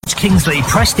Kingsley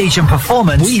Prestige and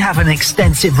Performance, we have an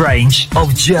extensive range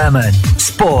of German,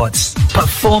 sports,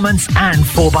 performance and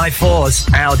 4x4s,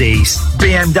 Audis,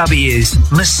 BMWs,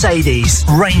 Mercedes,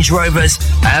 Range Rovers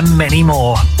and many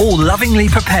more, all lovingly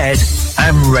prepared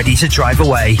and ready to drive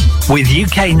away. With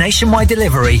UK nationwide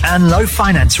delivery and low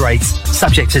finance rates,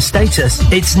 subject to status,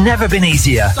 it's never been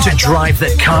easier to drive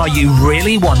the car you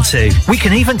really want to. We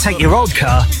can even take your old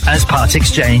car as part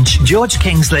exchange. George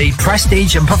Kingsley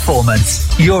Prestige and Performance,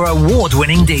 your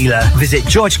award-winning dealer. Visit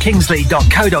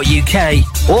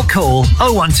georgekingsley.co.uk or call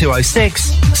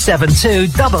 01206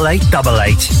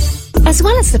 728888. As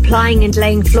well as supplying and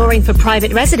laying flooring for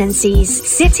private residencies,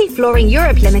 City Flooring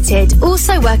Europe Limited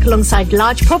also work alongside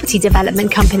large property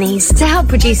development companies to help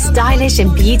produce stylish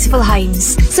and beautiful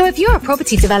homes. So if you're a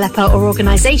property developer or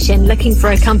organisation looking for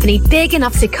a company big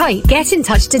enough to cope, get in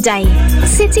touch today.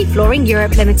 City Flooring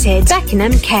Europe Limited,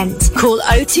 Beckenham, Kent. Call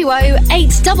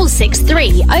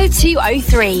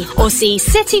 020-8663-0203 or see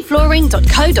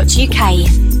cityflooring.co.uk.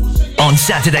 On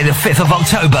Saturday the 5th of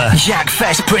October, Jack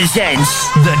Fest presents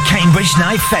the Cambridge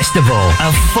Night Festival.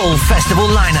 A full festival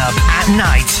lineup at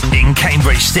night in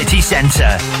Cambridge City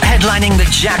Centre. Headlining the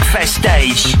Jack Fest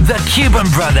stage, the Cuban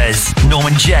Brothers,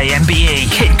 Norman J, MBE,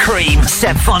 Kid Cream,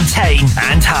 Seb Fontaine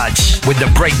and Hutch. With the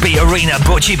Breakbeat Arena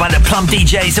brought to you by the Plum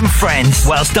DJs and Friends.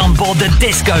 Whilst on board the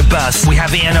Disco Bus, we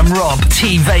have Ian and Rob,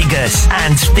 T Vegas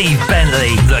and Steve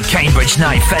Bentley. The Cambridge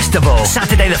Night Festival.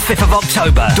 Saturday the 5th of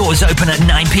October. Doors open at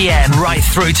 9 p.m. right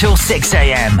through till 6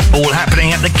 a.m. All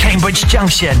happening at the Cambridge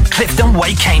Junction, Clifton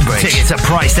Way, Cambridge. Tickets are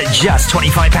priced at just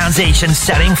 £25 each and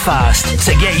selling fast.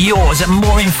 So get yours and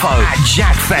more info at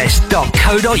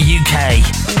jackfest.co.uk.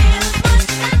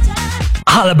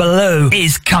 Hullabaloo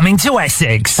is coming to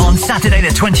Essex on Saturday the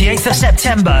 28th of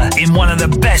September in one of the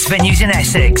best venues in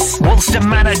Essex, Woolston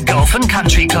Manor Golf and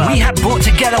Country Club. We have brought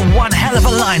together one hell of a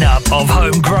lineup of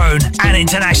homegrown and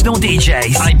international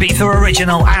DJs. Ibiza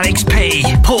original Alex P,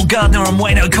 Paul Gardner and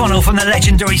Wayne O'Connell from the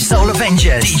legendary Soul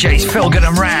Avengers, DJs Philgood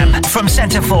and Ram. From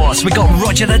Centre Force, we got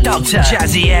Roger the Doctor,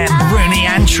 Jazzy M, Rooney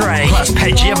and Trey, plus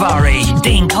Ped Giavari,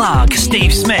 Dean Clark,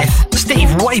 Steve Smith,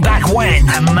 Steve Way Back When,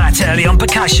 and Matt Early on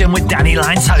percussion with Danny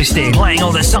Lines hosting, playing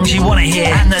all the songs you want to hear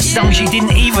and the songs you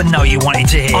didn't even know you wanted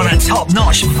to hear on a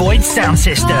top-notch Void sound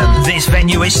system. This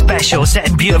venue is special, set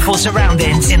in beautiful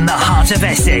surroundings in the heart of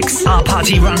Essex. Our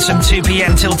party runs from 2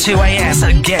 p.m. till 2 a.m,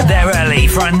 so get there early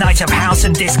for a night of house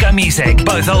and disco music,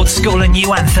 both old school and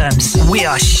new anthems. We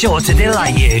are sure to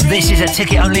delight you. This is a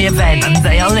ticket-only event and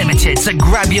they are limited, so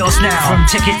grab yours now from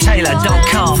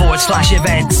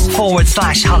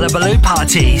tickettailor.com/events/Hullabaloo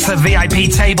Party. For VIP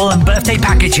table and birthday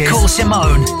packages, call Simone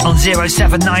on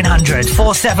 07900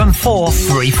 474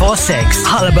 346.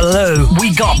 Hullabaloo,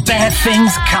 we got bare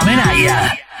things coming at ya.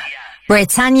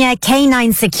 Britannia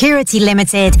K9 Security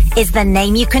Limited is the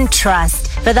name you can trust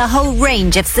for the whole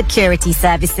range of security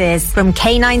services, from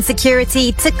K9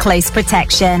 security to close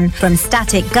protection, from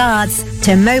static guards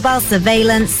to mobile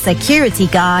surveillance, security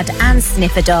guard and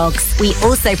sniffer dogs. We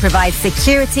also provide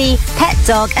security, pet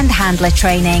dog and handler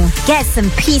training. Get some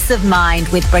peace of mind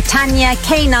with Britannia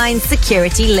K9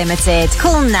 Security Limited.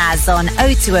 Call Naz on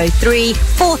 0203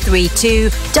 432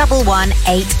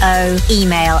 1180.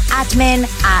 Email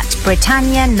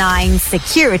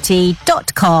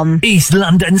admin@britannia9security.com. East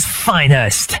London's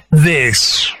finest.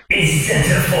 This is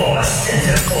Centre Force.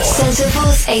 Centre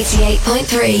Force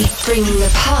 88.3, bringing the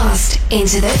past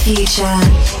into the future.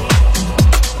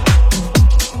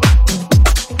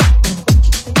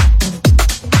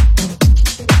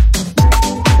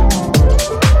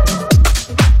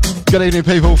 Good evening,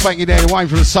 people. Thank you, Danny Wayne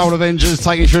from the Soul Avengers,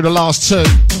 taking you through the last two.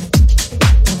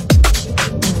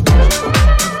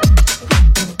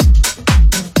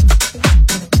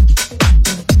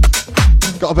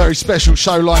 Got a very special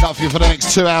show lined up for you for the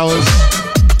next 2 hours.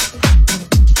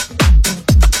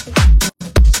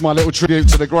 It's my little tribute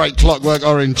to the great Clockwork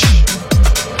Orange.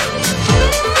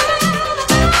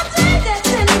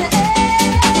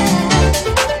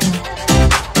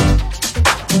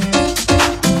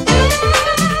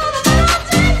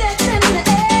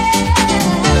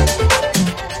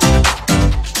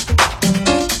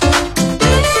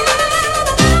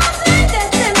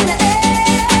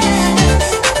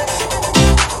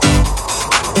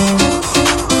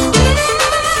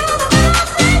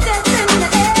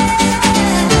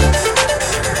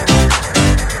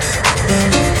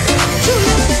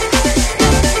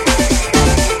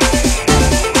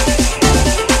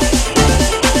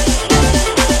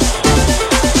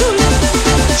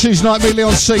 Tuesday night, Meet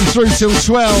Leon C through till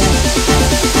 12.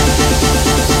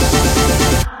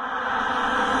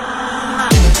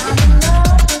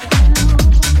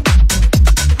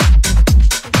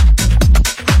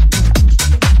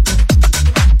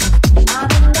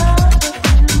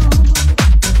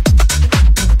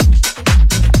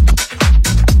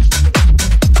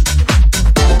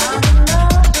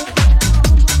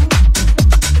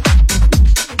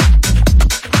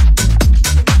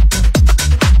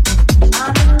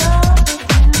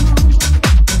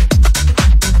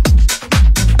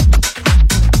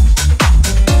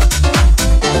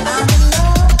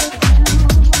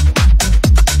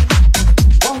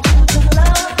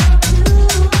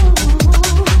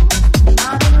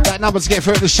 that number to get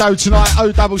through at the show tonight,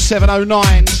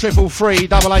 07709 333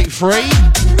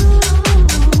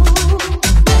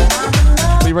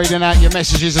 883. Be reading out your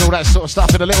messages and all that sort of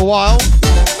stuff in a little while.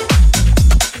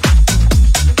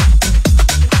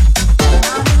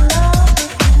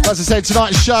 As I said,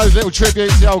 tonight's show, little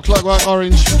tribute to the old Clockwork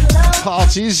Orange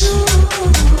parties.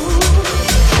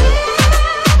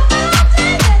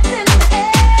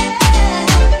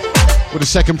 With the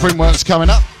second print works coming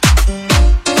up.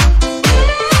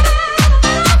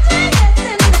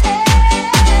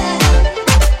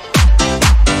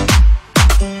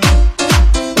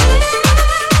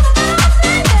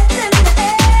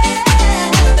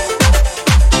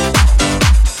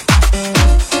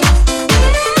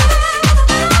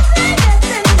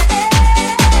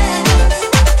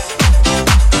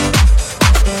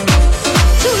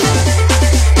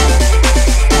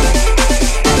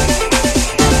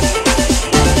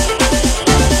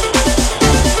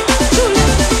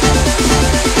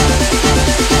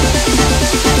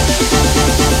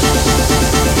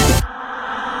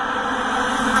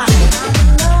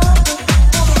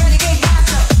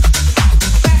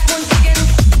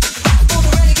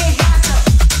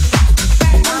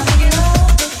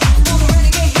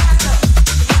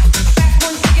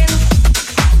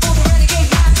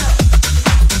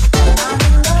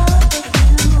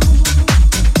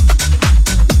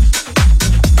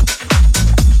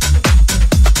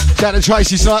 Shout out to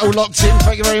Tracy tonight, all locked in.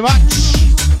 Thank you very much.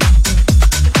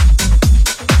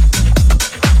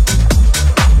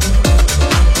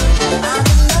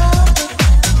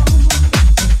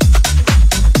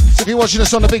 So if you're watching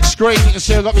us on the big screen, you can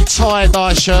see I've got my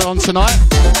tie-dye shirt on tonight.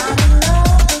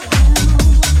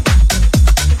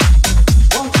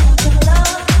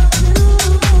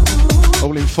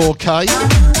 All in 4K.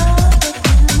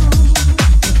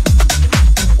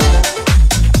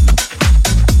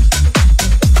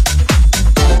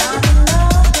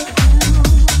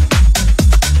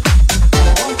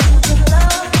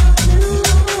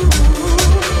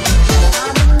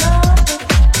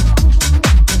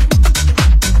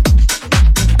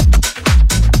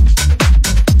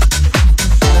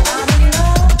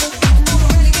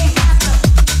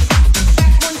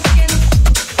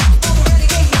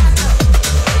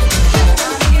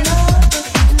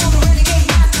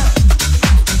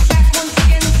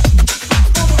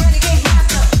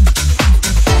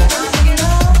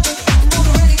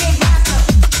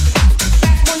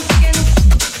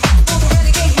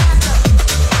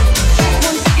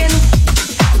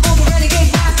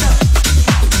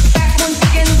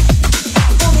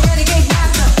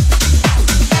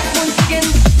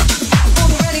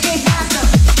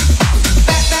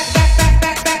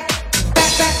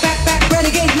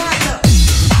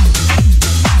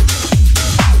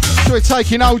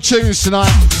 Taking old tunes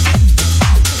tonight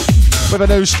with a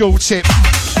new school tip.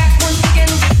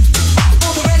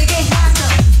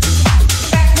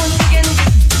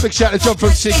 Big shout to John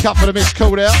from Sid Cup for the missed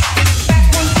call out.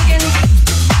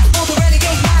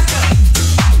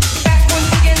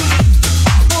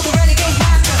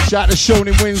 Shout out to Sean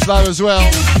in Winslow as well.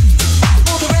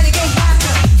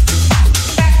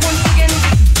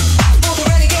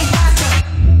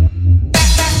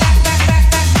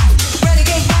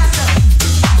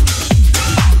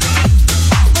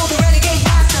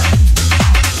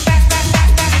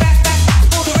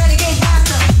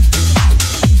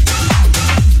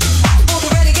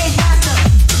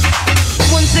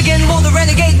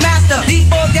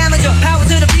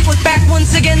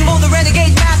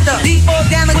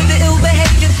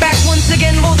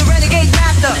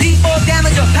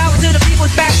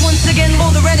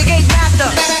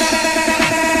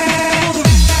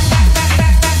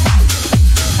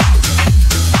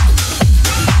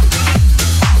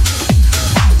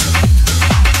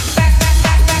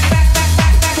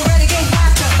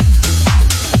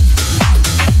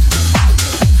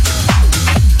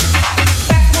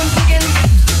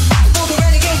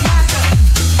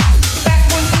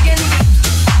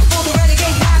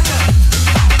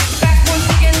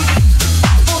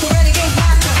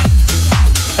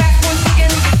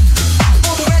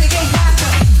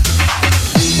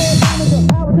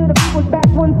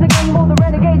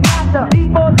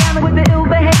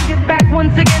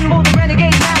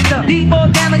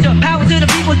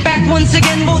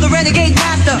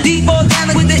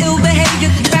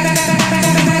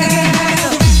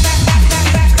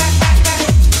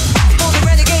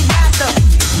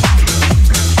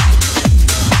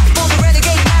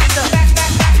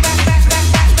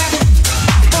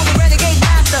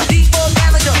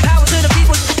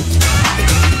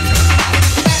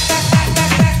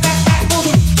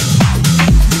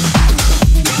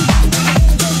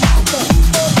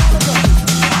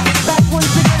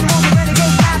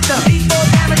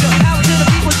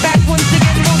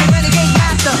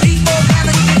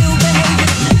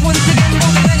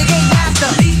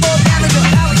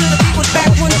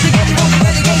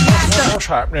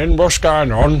 happening? What's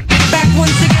going on? Back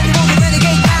once again, roll the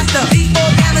renegade master. D4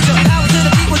 damager, power to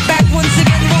the people. Back once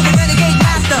again, roll the renegade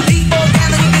master. D4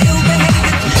 damager, the ill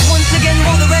behavior. Once again,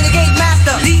 roll the renegade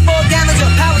master. D4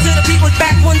 damager, power to the people.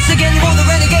 Back once again, roll the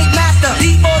renegade master.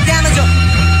 D4 damager.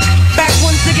 Back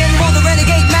once again, roll the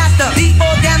renegade master.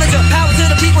 D4 damager, power to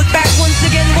the people. Back once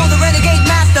again, roll the renegade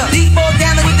master. D4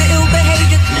 damage with the ill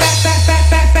behavior. Back, back, back,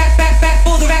 back, back, back, back.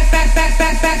 Pull the rack, back, back,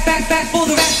 back, back, back, back.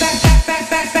 Pull the rack, back, back, back,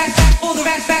 back, back. Pull the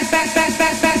rack, back, back, back,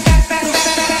 back, back, back.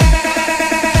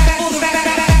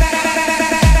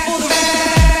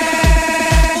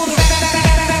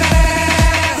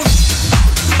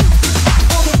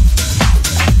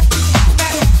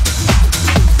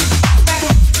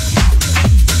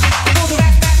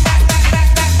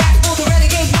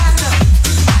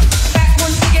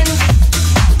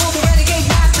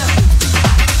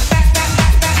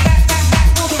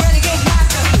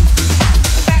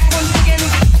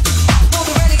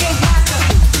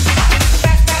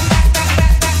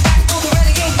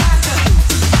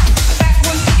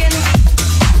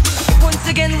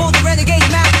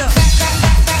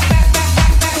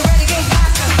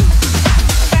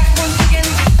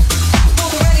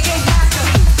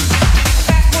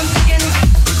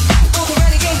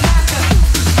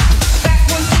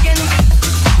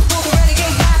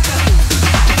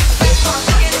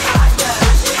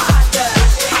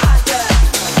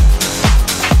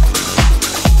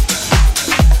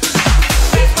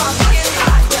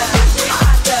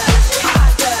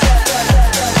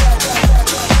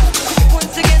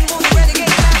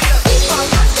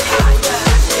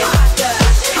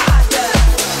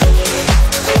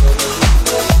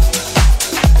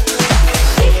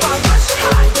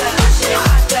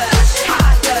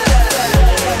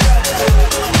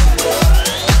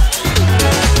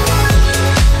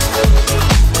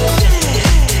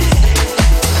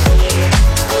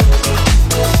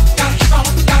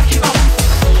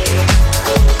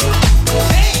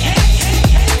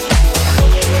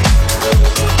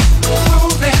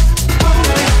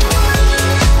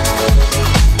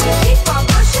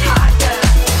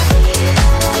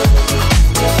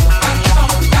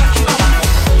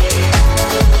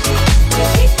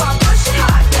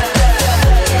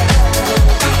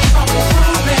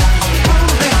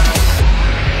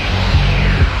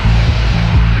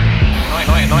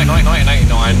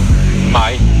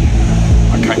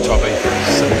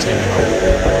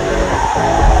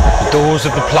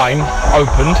 Of the plane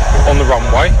opened on the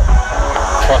runway,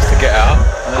 tries to get out,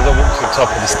 and as I walk to the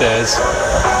top of the stairs,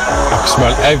 I could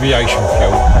smell aviation fuel,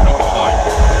 not high,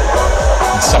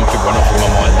 and something went off in my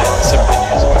mind then. 17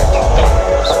 years of age, don't know what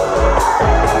it was.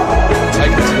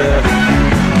 Take me to the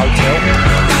hotel.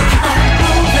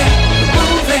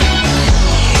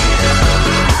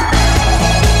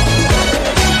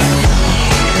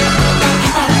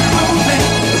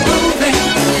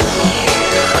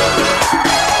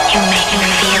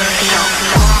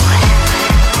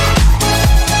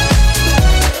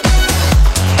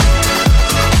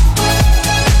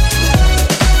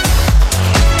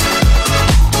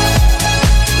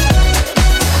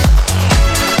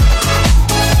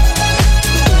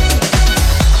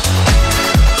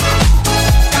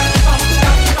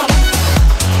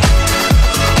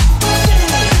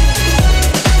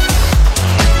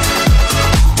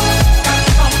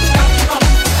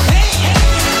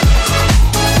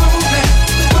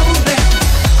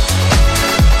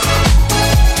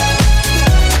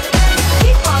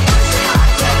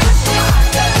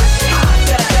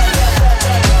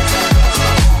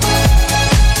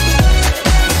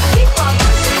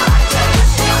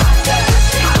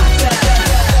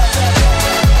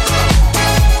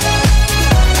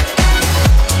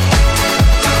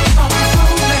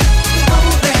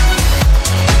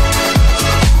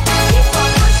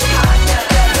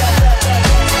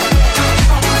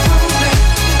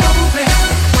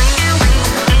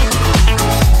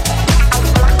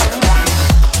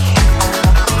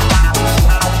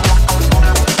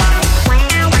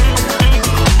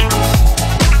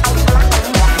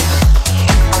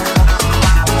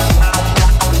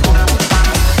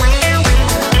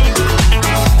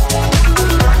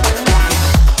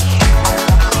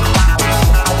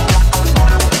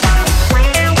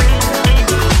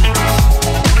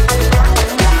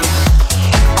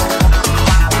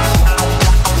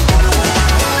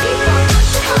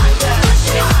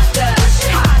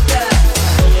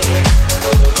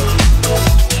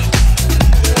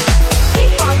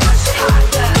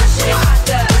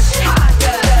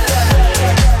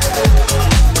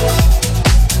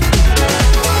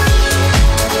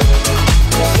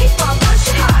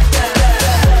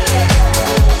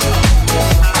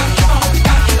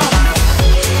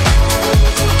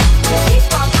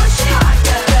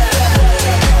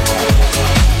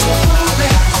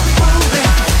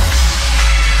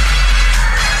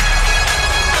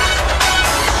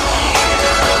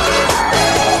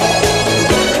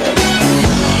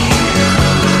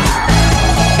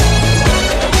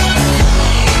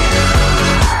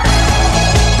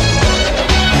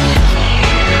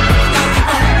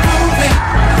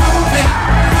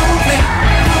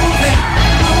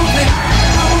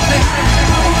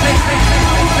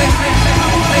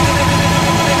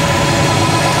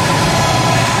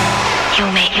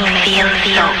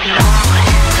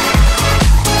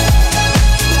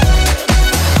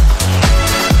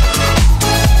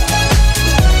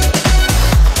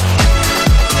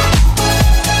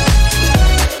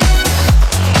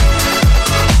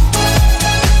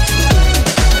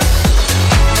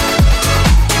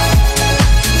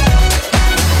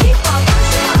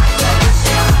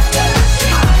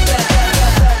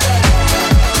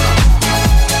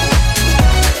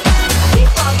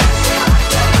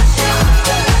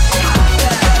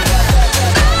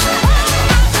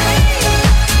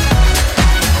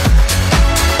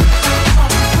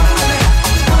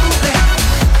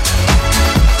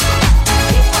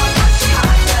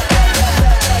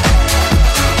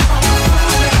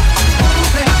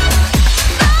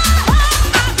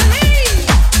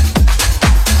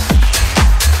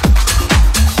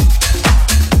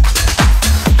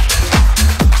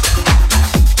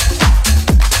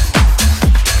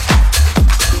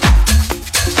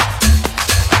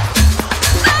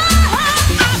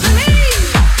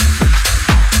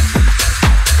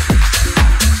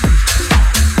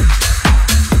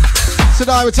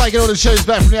 Tonight we're taking all the tunes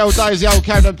back from the old days, the old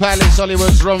Camden Palace,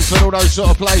 Hollywoods, Romford, all those sort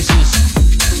of places.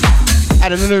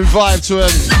 Adding a new vibe to them.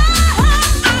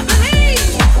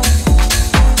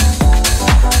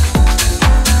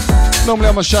 Normally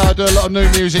on my show I do a lot of new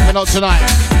music, but not tonight.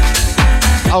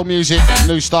 Old music,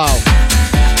 new style.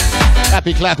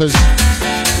 Happy clappers.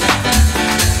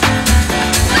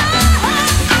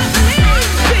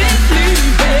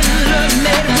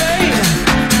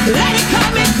 Let it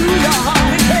come into your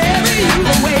heart and carry you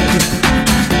away.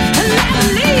 And I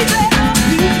believe that all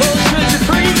people should be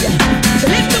free to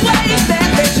live the way that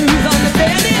they choose on the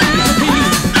bending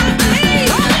I believe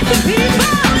all the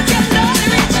people get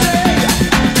another each day.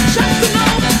 Just to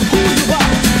know who you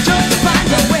are, just to find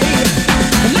your way.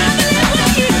 And I believe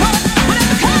we're equal,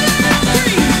 whatever color or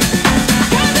creed. I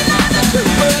can't deny the truth,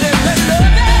 but it's a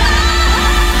love that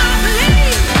I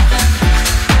believe.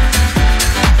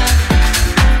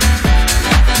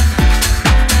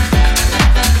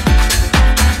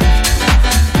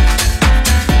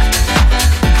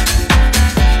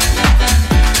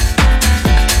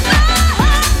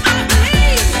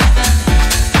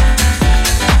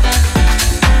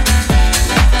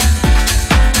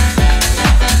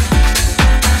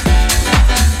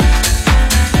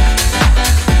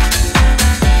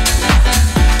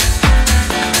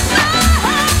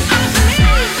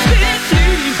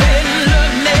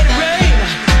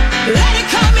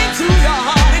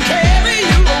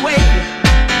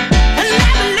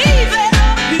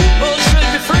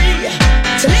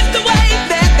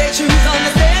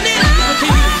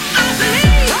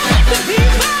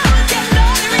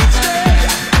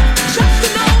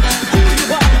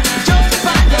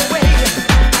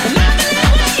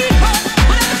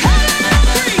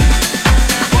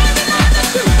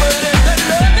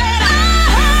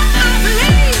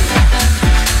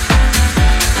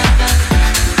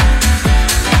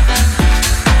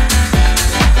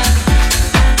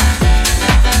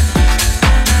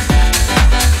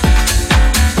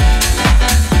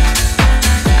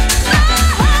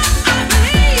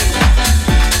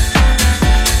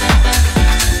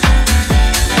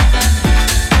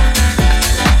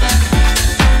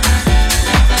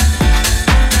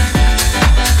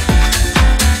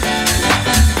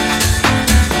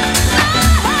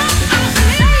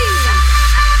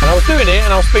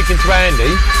 Speaking to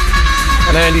Andy,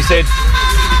 and Andy said,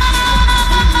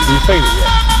 "Do you feel it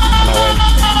yet?" And I went,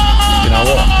 "Do you know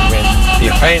what?" He went, "Do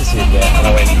you fancy it yet?" And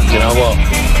I went, "Do you know what?"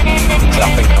 He said,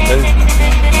 "I think I do."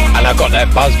 And I got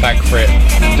that buzz back for it.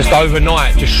 Just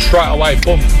overnight, just straight away,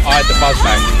 boom, I had the buzz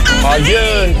back. I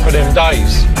yearned for them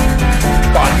days.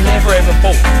 But I never ever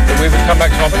thought that we would come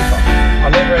back to Ibiza. I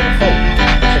never ever thought.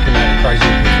 Checking out crazy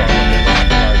control.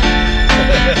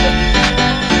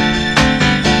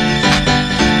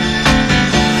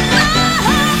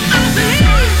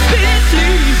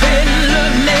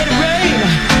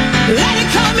 Let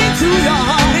it come into your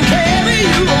heart and carry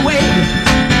you away.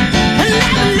 And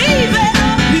I believe that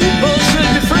all people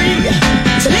should be free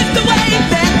to live the way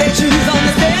that they choose on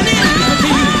the standing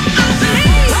liberty. I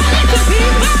believe all the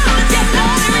people get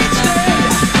another each day.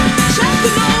 Just to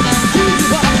know who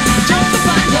you are, just to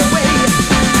find your way.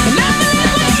 And I believe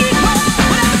we're equal,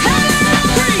 whatever color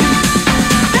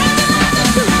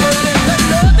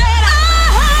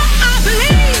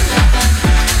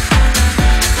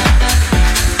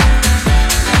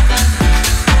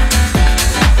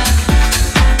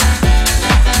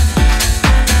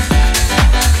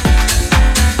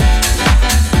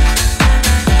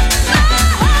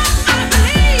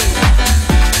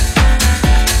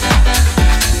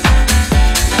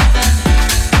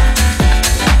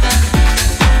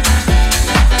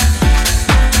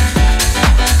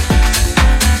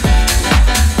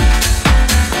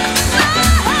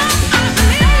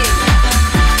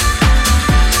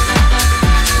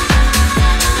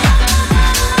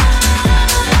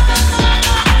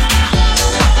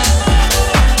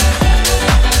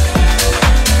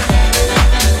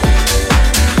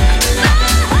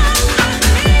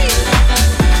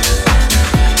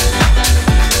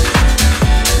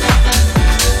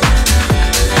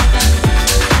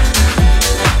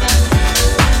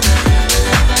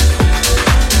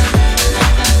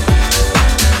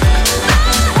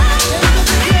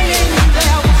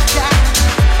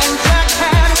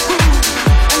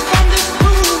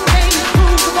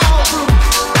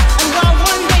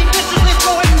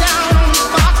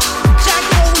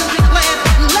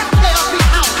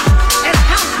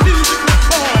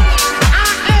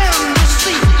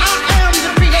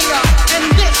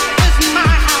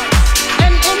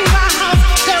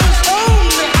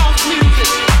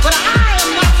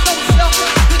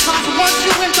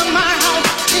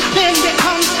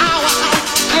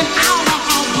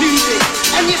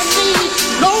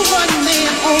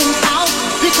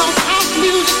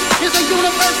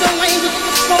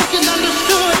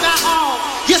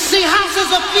see,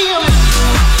 houses are feeling.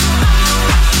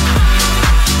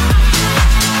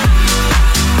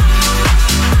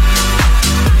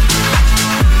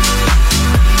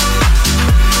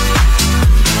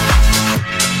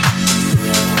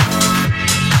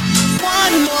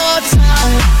 One more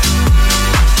time.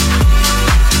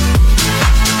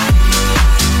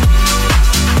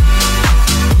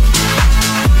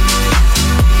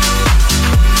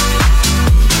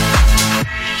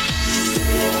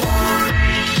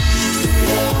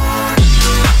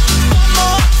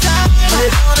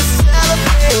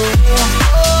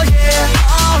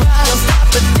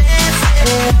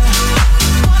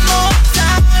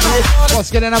 Let's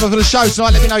get another for the show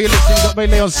tonight. Let me know you're listening. Got me,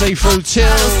 Leon C, through till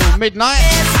midnight.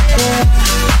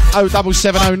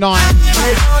 07709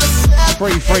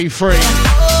 333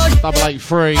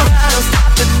 883.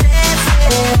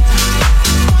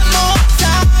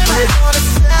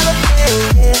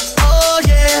 Oh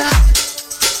yeah,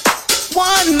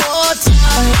 one more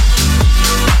time.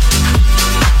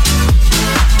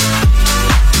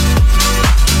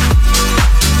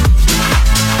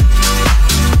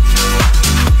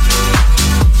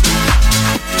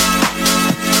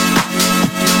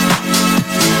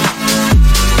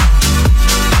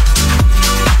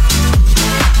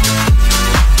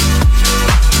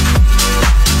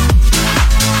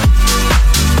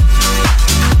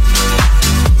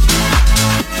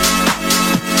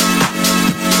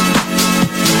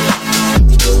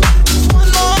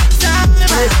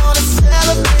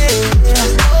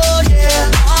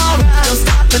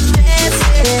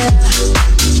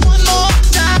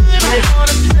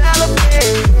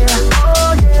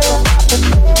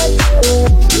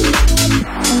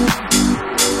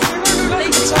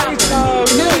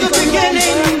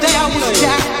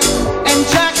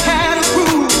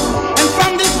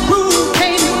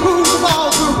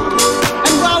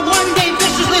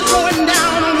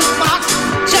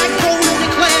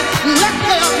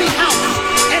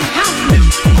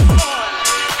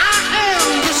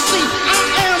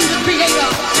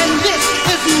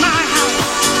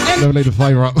 Never leave a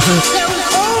flavour up. There is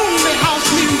only house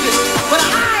music, but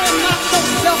I am not so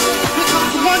selfish,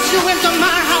 because once you enter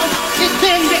my house, it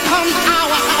then becomes our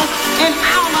house and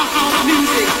our house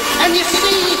music. And you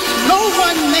see, no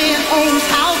one man owns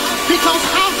house, because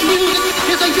house music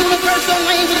is a universal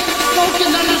language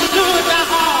spoken and understood by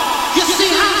all. You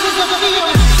see, houses are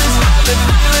feeling.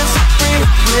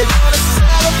 We're gonna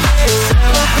celebrate,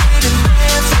 celebrate and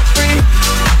dance free.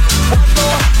 One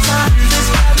more time, this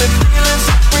got me feeling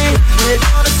so free. We're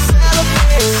gonna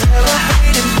celebrate,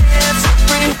 celebrate and dance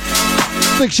free.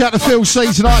 Big shout to Phil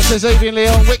C tonight. Says evening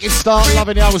Leon, wicked start,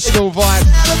 loving the old school vibe.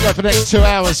 Go for the next 2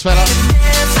 hours, fella.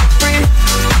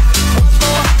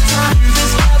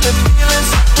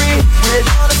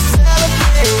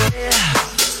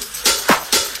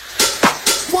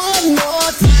 One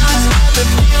more time, the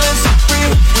feeling so free.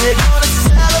 We're gonna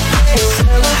celebrate,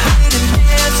 celebrate and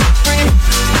dance free.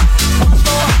 One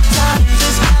more time,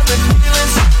 this got me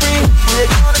feeling so free. We're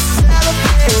gonna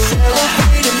celebrate,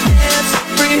 celebrate and dance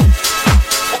free.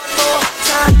 One more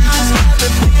time, this got me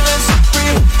feeling so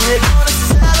free. We're gonna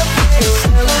celebrate,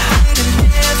 celebrate and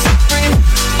dance free.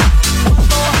 One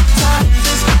more time,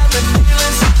 this got me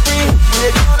feeling so free.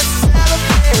 We're gonna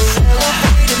celebrate,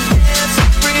 celebrate and dance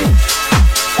free.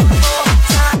 One more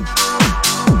time.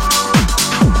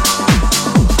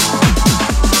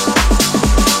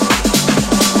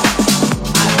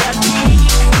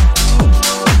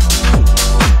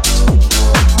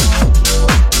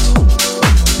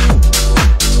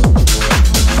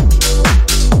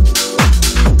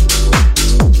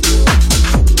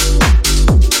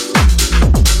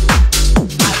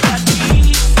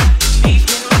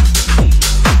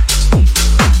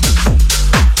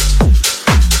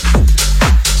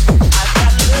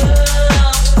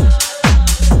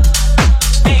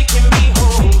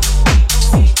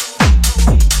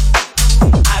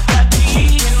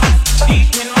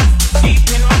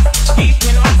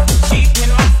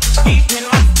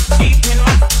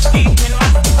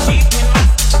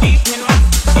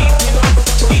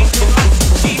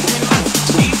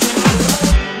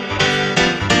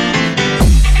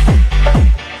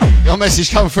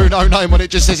 Message come through, no name on it,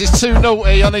 just says it's too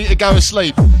naughty, I need to go to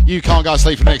sleep. You can't go to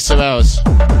sleep for the next 2 hours.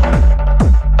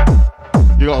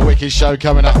 You got a wicked show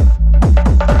coming up.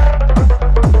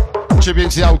 Tribute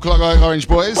to the old Clockwork Orange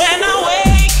boys. When I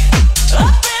wake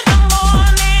up in the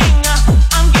morning,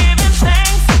 I'm giving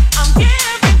thanks, I'm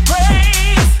giving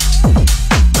praise,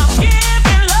 I'm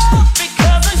giving love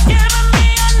because it's given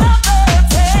me another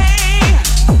day.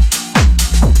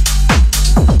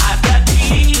 I've got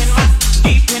deep in my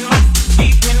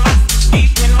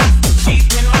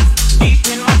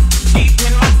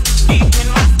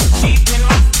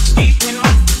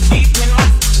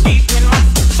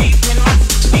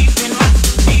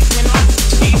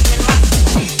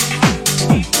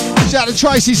to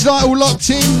Tracy tonight, all locked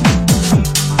in.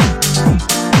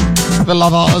 The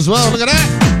Love Art as well, look at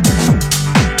that.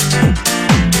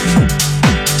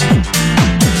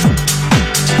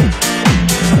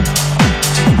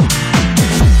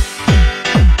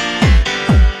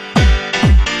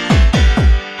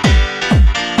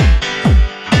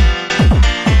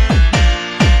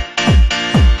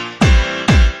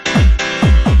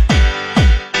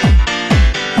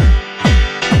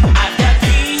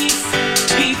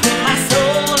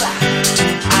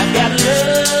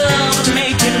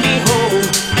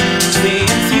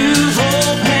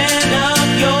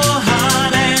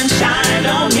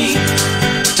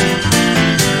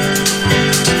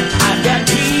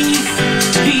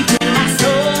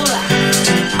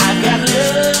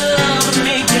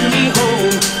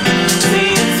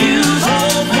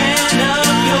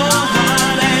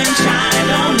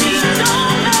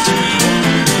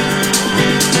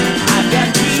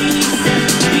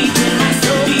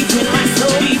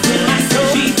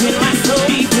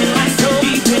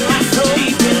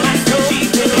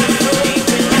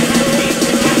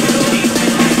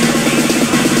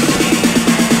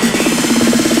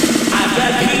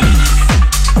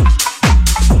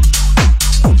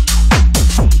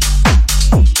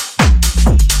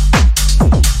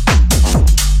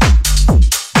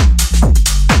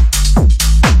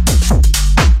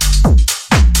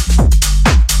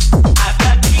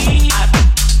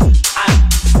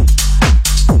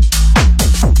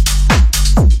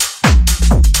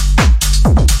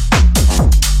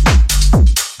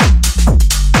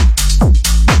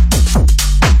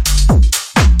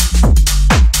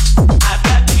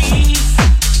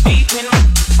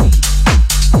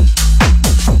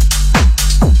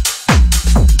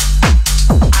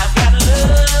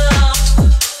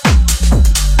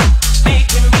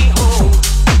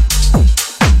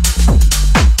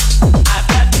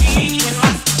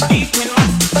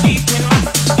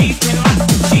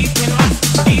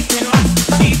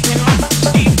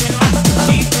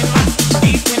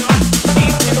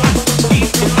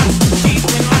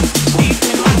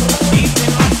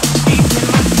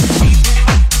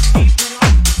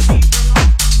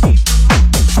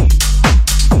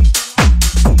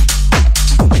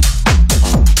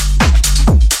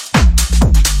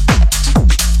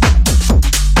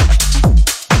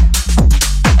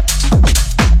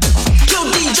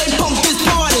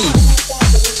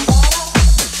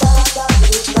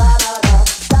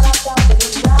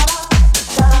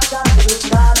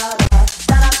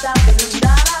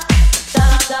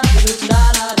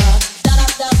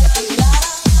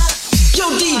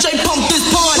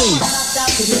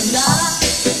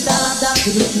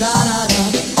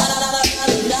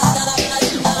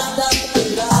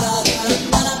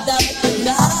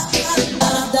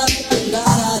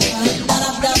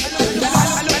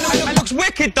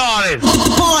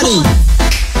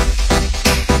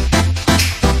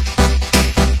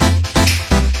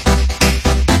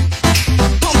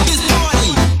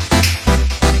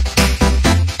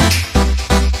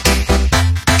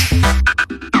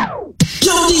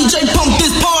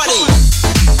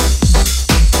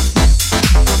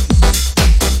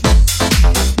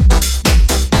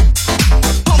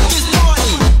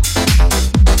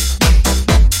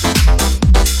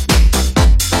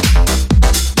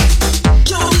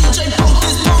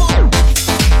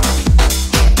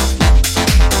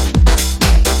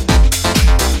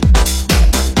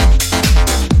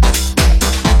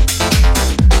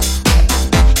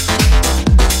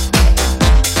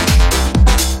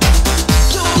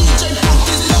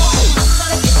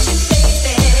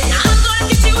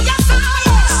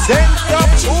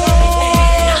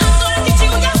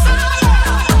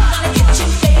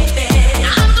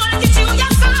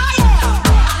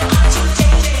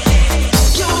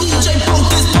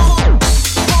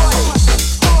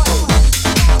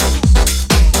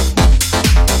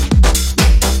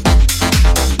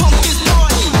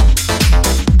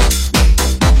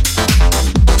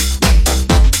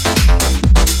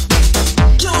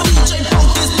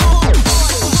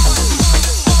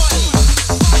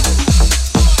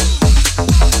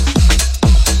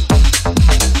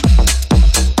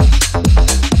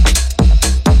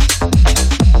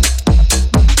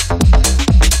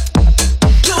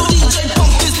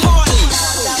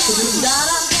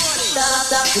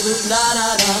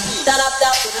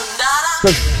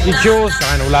 Because your jaw's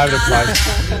going all over the place.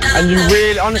 And you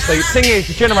really, honestly, the thing is,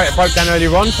 the generator broke down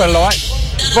earlier on for a light.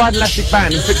 If I had an elastic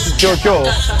band and fixed your jaw,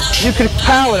 you could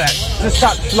power that to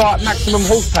such like maximum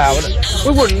horsepower that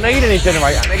we wouldn't need any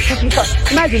generator.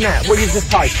 Imagine that, what you've just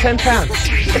paid,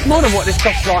 £10. It's more than what this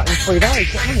costs like in 3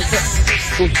 days.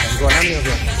 Go on, how many of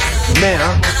you?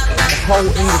 Now, the whole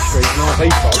industry in RV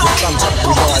parks is somehow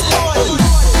revived.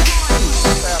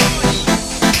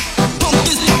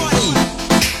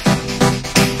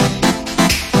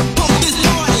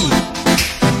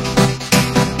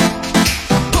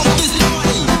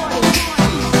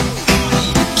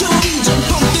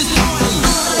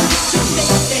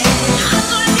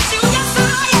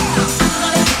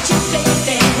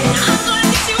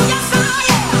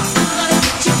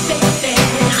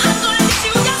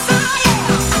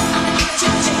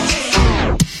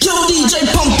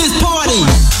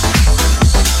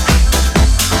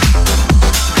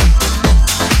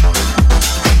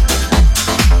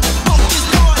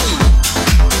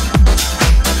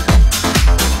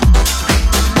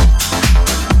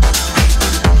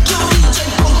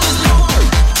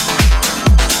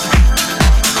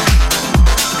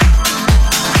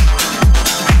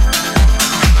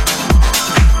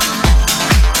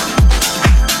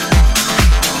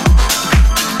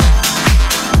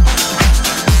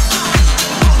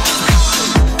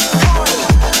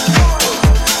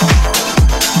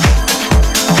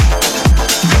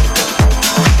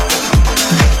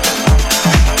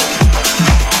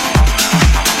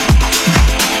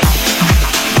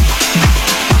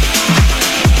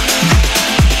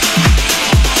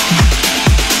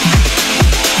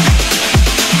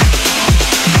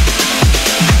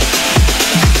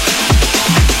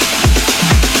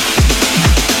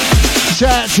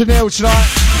 Chanel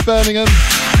tonight, Birmingham.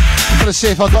 I'm gonna see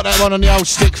if I got that one on the old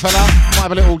stick fella. Might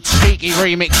have a little cheeky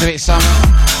remix of it somewhere.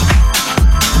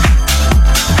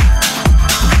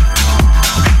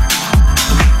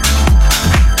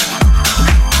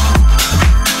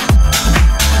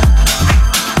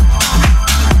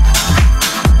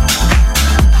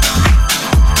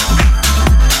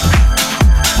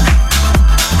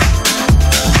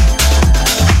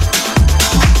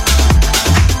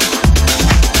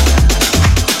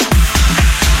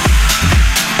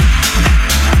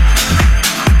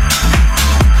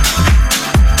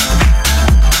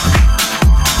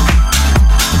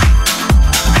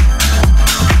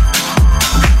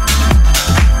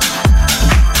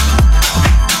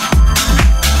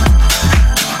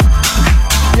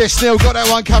 Yes, Neil, got that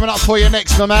one coming up for you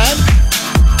next, my man.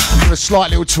 With a slight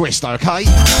little twist, okay?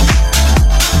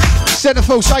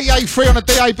 Centreforce 883 on the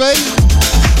DAB.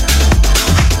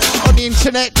 On the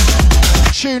internet.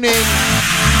 Tune in.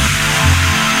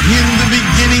 In the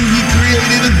beginning, he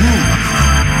created a groove.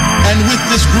 And with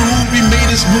this groove, he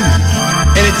made us move.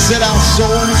 And it set our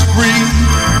souls free.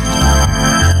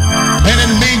 And it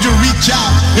made you reach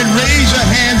out and raise your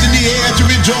hands in the air to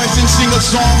rejoice and sing a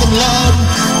song of love,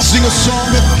 sing a song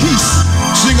of peace,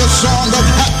 sing a song of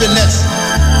happiness.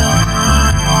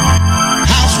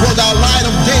 House was our light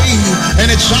of day, and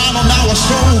it shone on our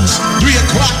souls. 3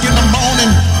 o'clock in the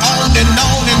morning, on and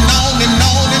on and on and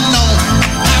on and on.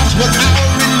 House was our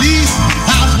release,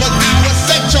 house was our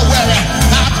sanctuary,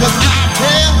 house was our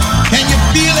prayer. Can you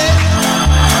feel it?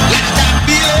 Like I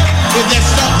feel it? Is there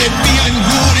something feeling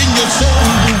good in your soul?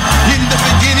 In the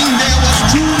beginning there was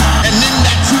truth, and in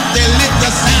that truth there lived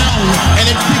a sound, and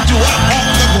it picked you up off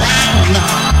the ground.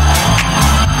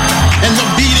 And the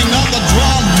beating of the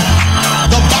drum,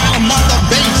 the bottom of the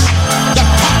bass, the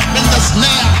pop and the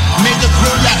snare made you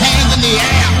throw your hands in the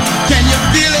air. Can you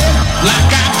feel it?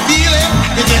 Like I feel it?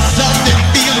 Is there something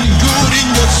feeling good in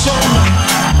your soul?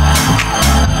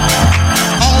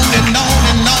 On and on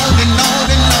and on and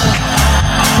on and on.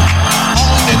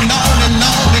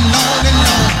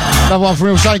 Another one from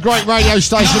him saying, great radio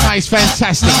station, mate, it's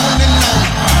fantastic.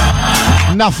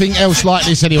 Nothing else like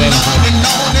this anywhere.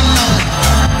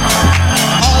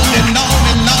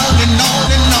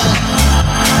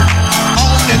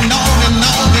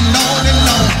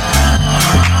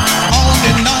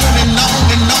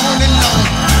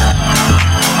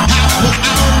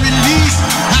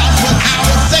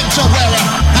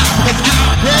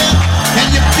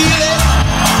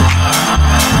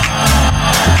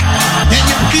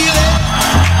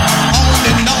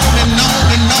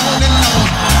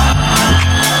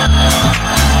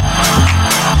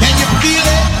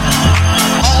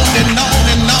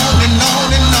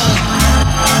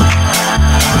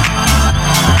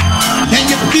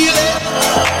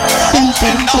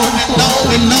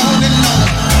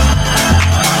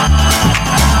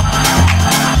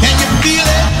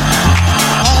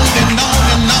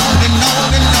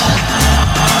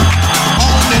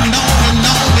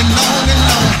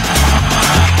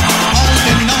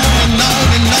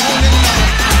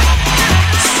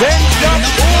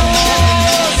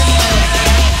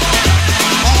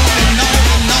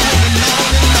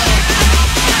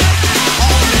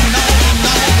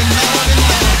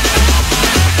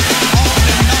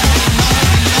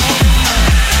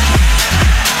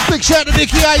 out to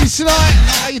Nicky Hayes tonight.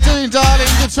 How you doing, darling?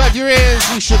 Good to have your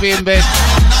ears. You should be in bed.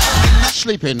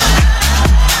 Sleeping.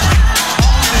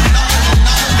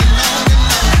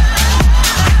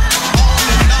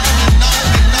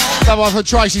 That one for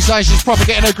Tracy saying she's proper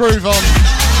getting her groove on.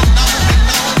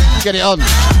 Get it on.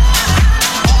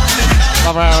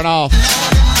 Another hour and a half.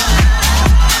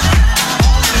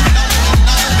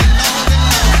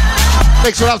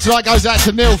 Next one up tonight goes out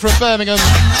to Neil from Birmingham.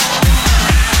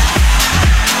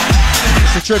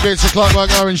 It's a tribute to Clockwork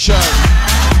Orange Show.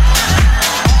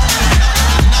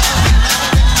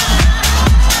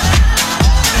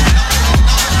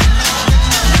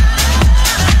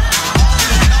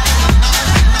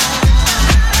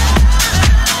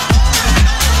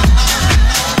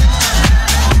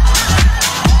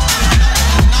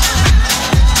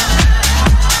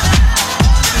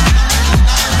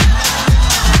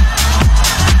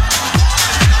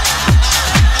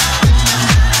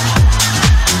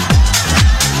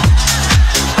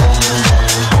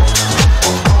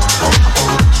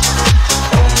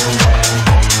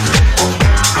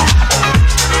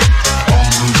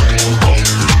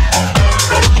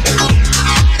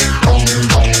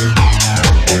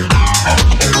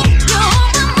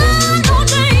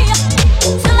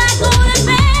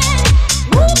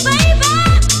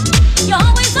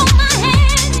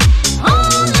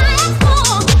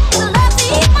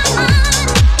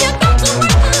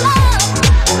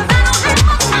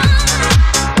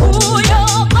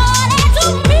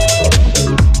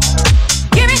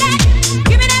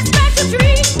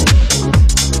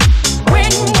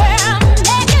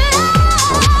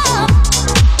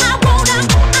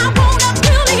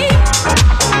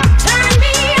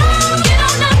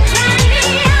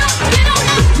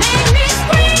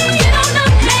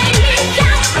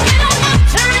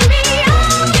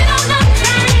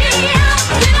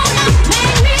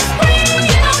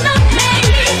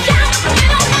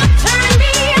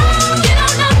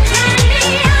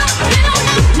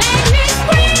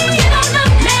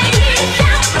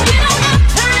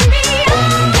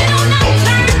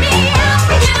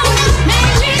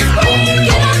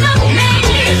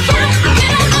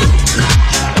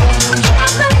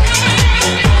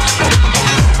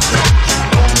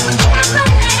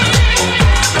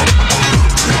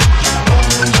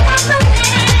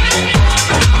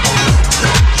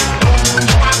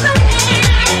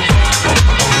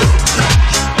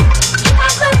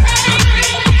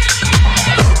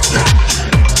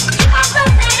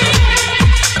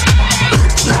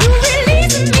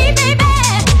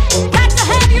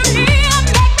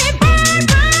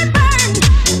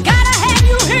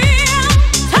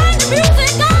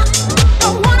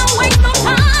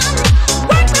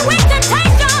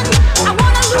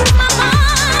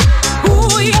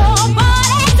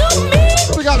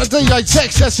 DJ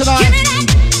text us tonight.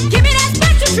 Give me that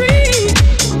special treat.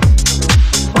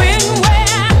 When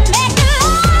we're making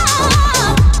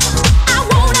love, I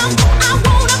wanna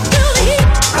feel the heat.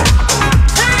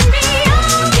 Turn me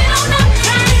on, get on up,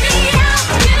 turn me out,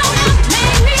 get on up,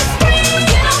 make me scream,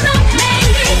 get on up,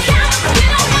 make me shout,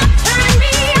 get on up, turn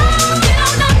me on, get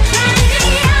on up, turn me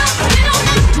out, get on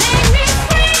up, make me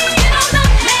scream, get on up, make me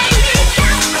shout, get on up,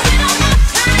 turn me on, get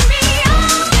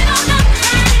on up,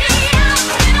 turn me out,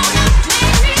 get on up,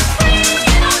 make me scream, get on up, make me shout, get on up, turn me on, get on up,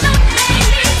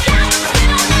 turn me out, get on up,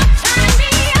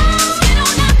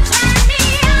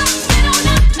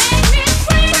 make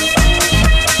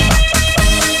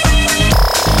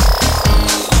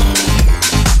me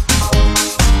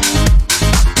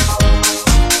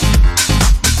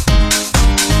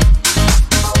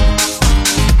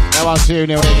That one's to you,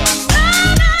 Neil. There you go.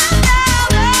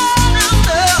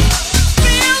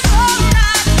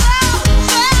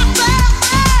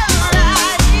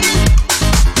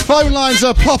 Phone lines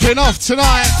are popping off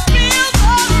tonight.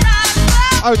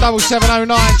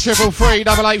 07709 333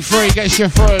 883 gets you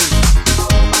through.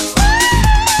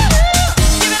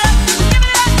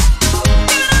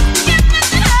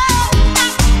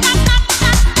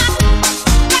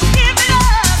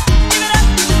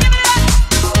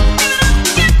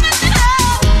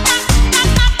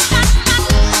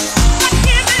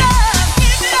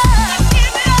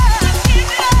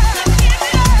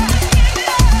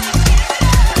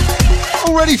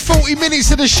 Already 40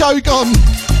 minutes of the show gone.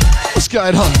 What's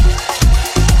going on?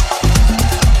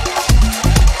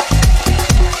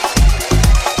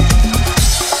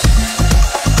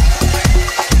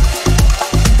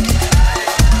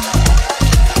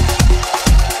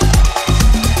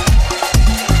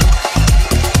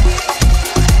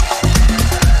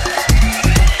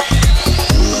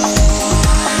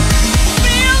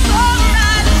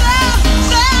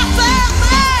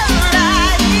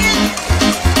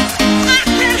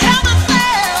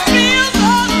 feel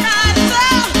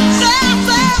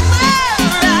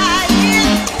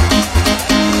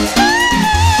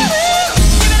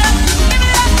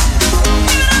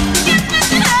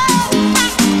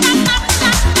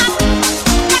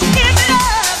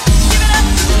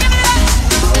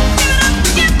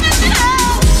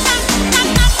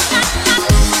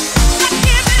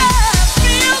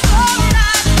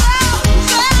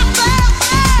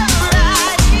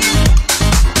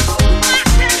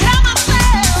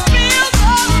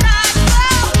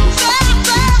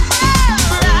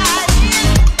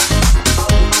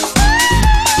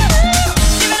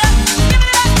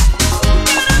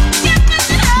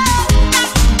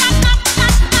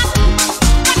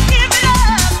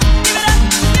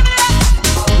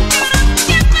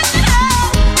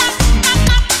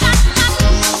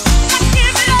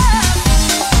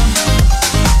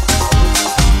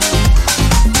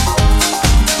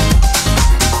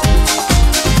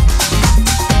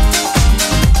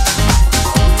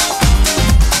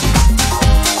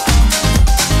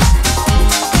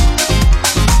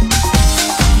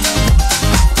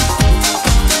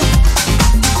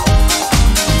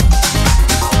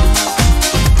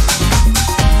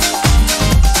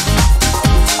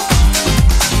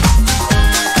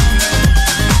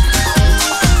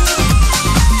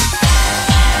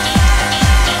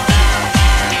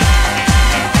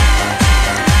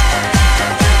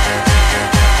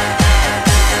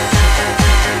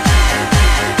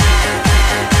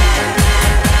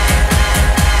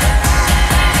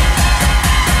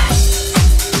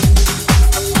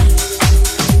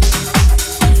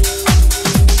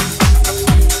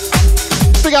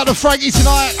out to Frankie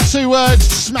tonight. 2 words,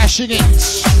 smashing it.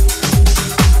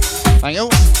 Thank you.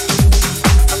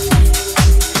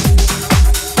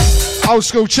 Old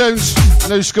school tunes,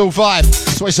 new school vibe.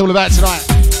 That's what it's all about tonight.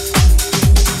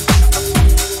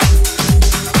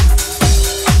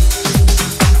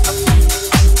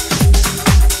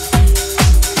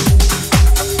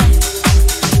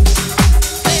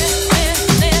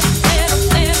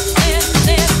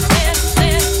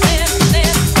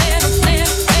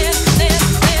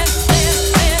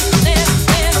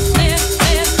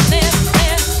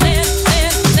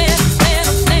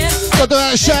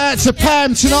 A shout out to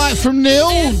Pam tonight from Neil.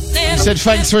 He said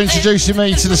thanks for introducing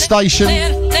me to the station.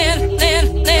 Is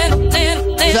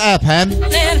that our Pam?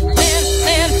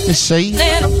 Let's see.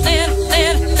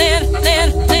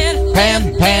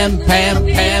 Pam, Pam, Pam,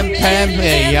 Pam, Pam.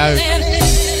 There you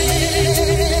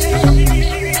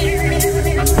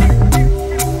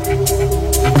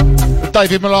go.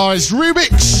 David Malari's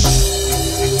Rubik's.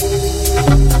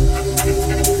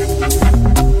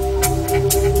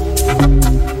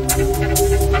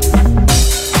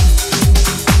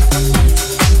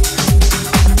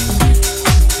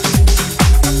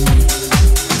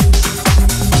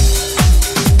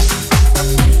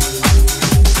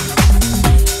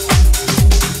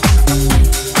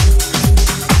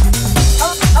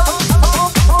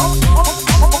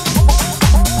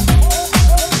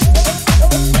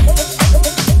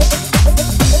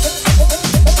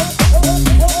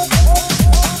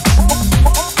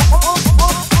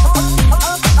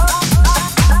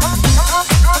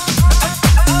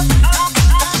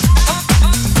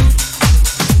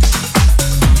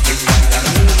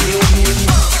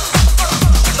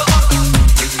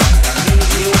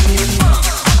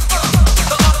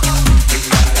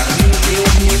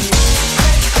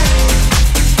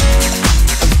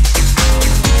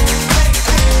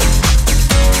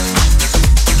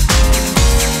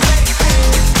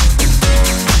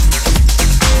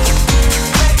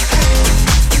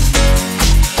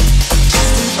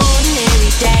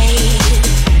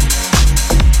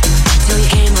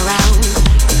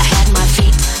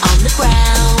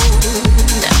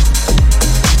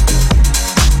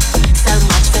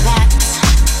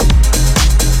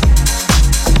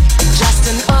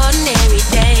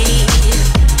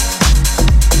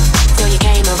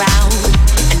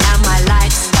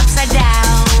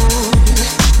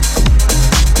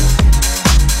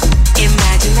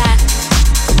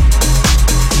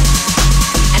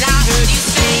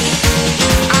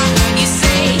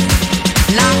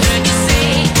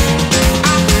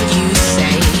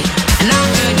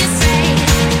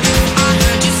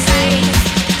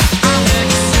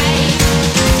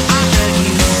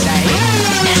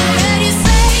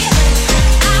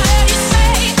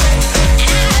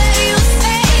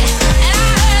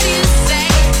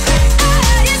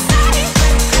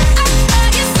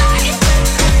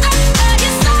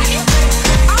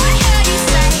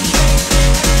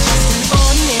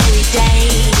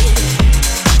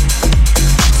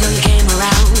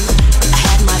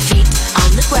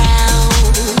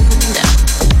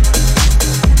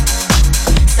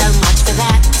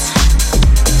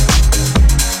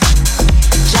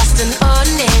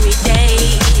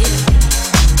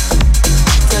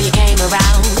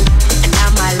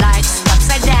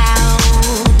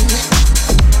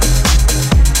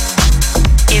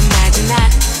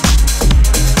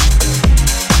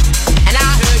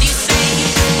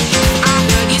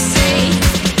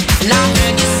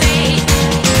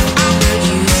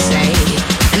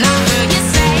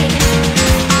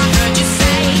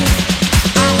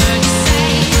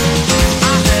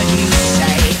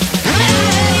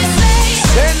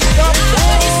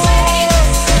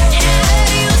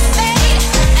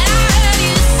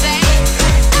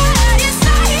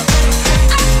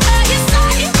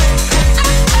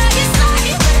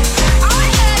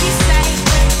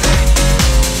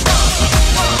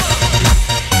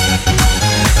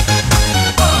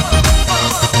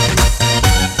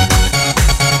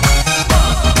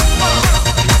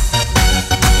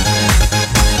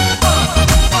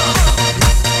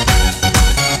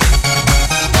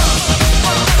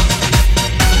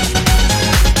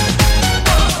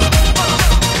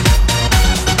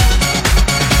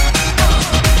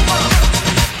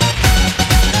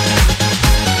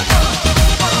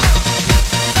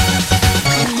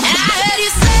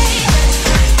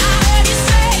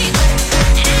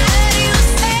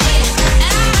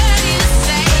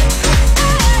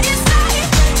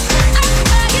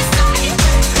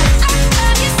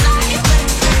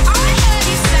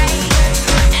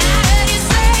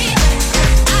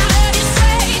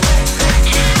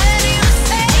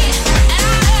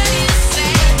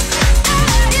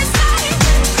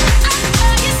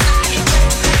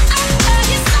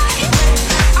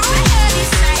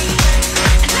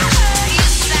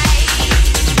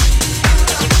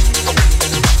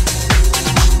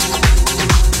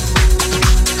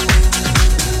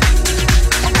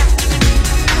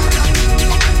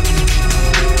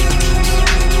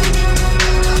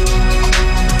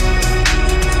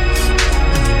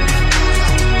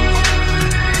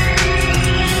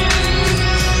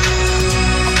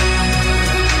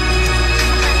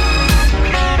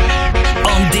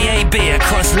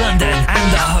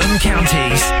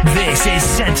 This is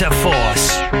Centre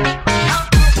Force.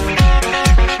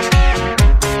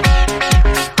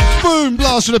 Boom,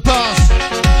 blast from the past.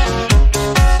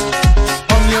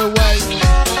 On your way.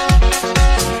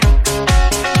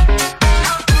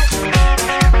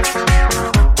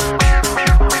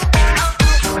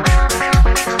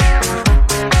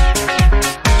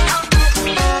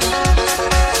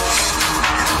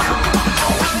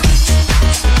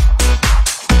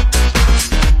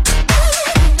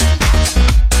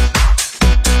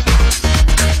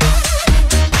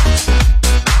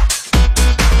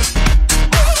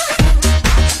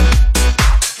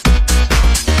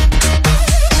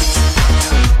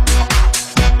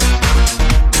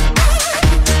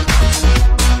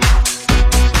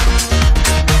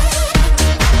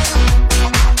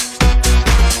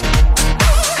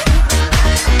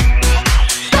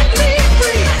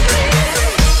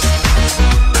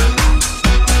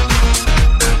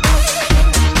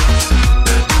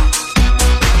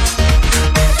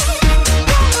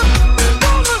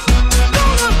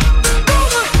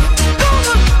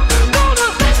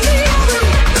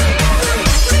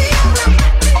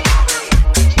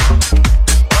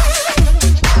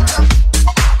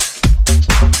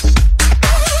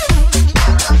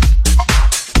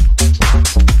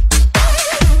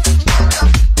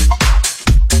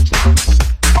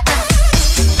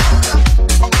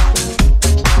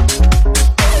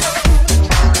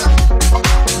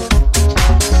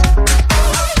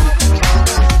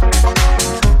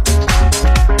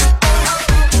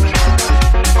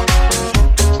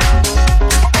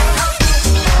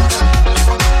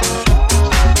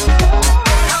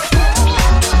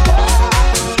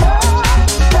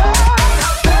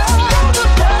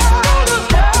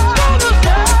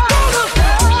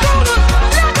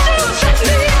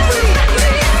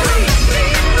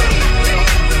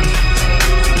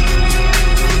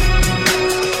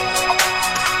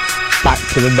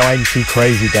 To the 90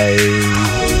 crazy days.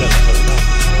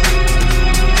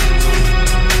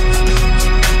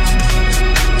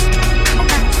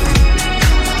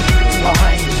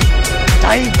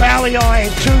 Dave Bowie eye,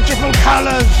 2 different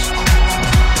colours.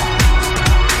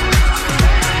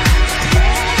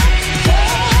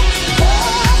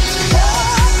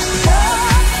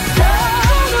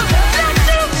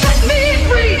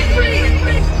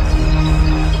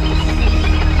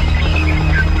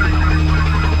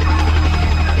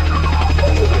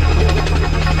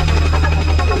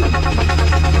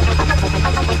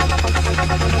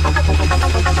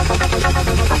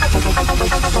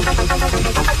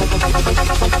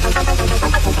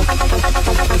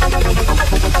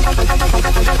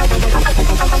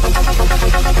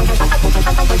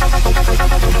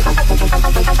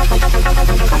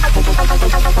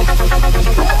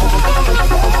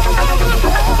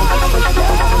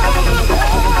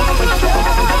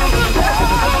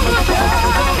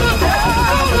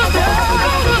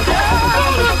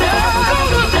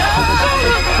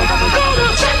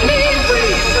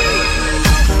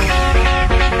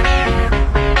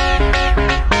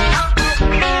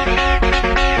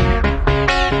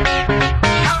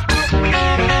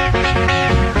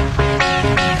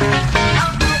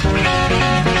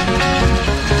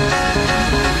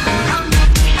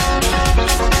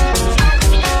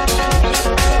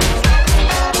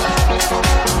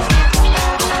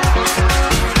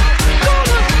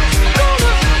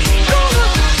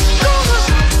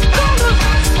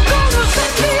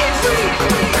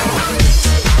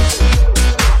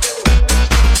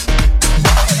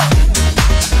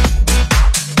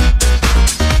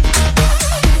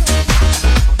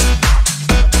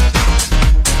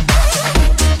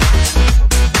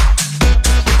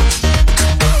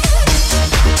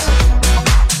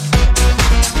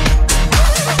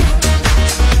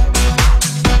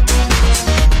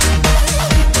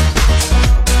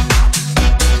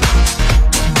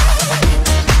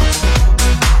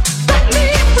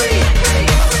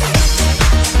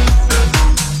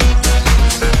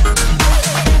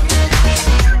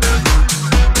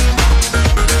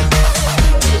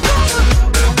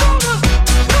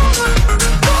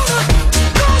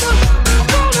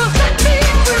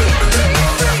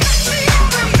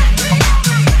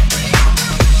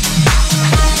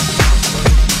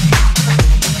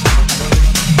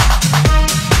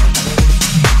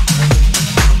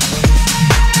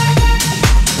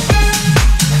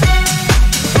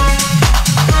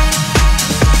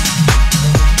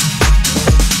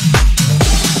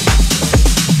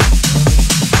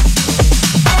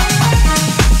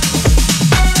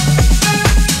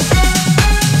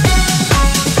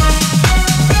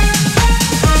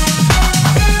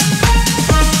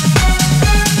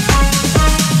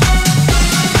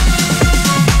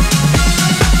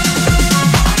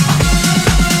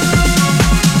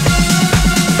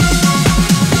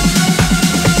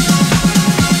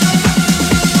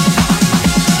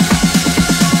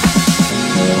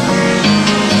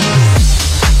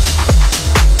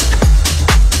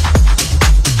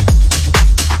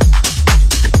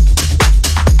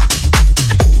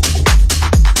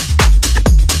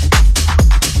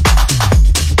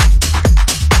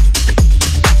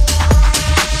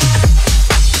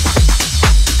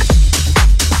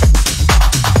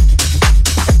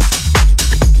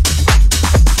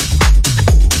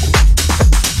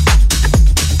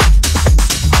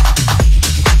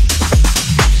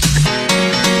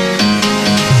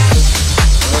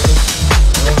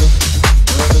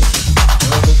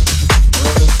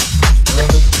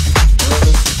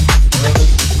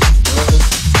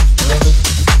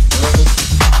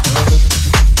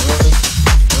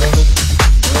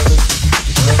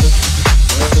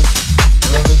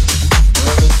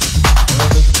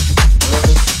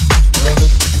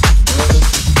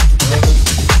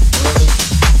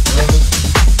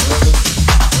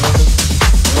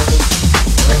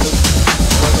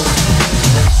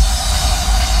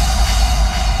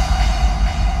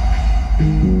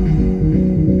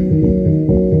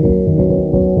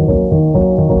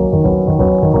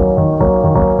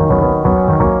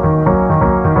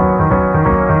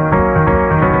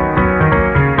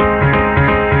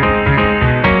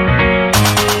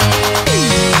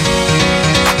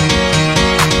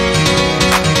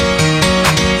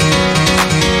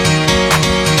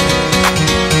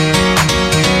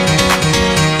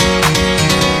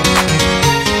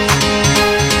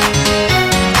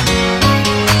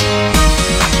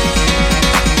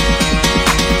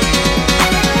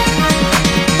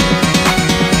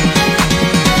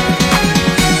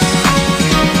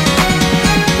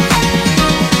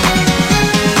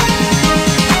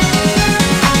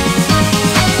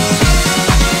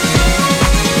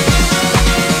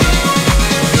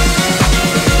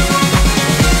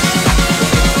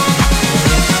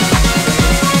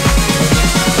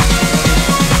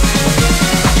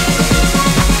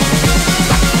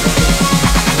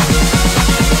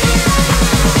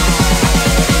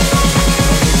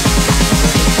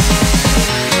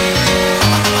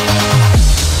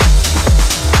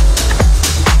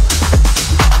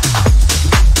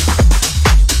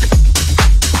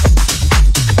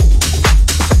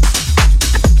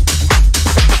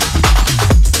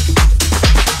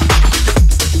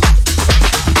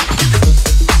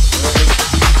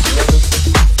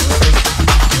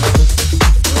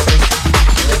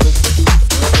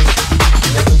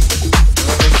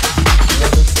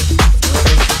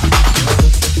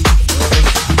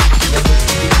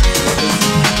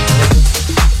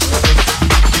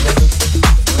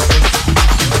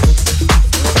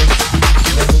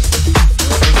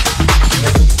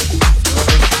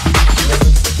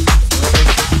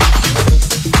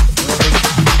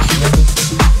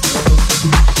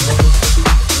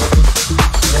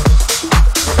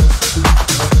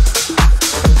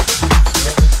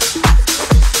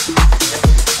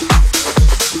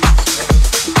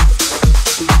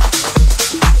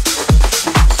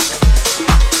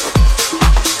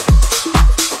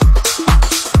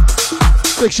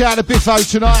 Big shout out to Biffo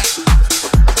tonight.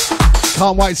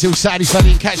 Can't wait till Saturday, so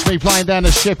you can catch me playing down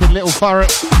the ship in Little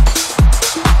Thurrock.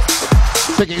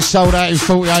 Tickets sold out in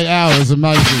 48 hours,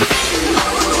 amazing.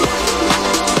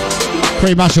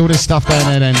 Pretty much all this stuff down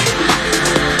there then.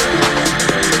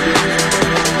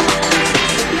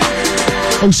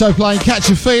 Also playing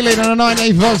Catch a Feeling on the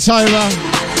 19th of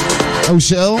October.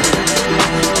 Also.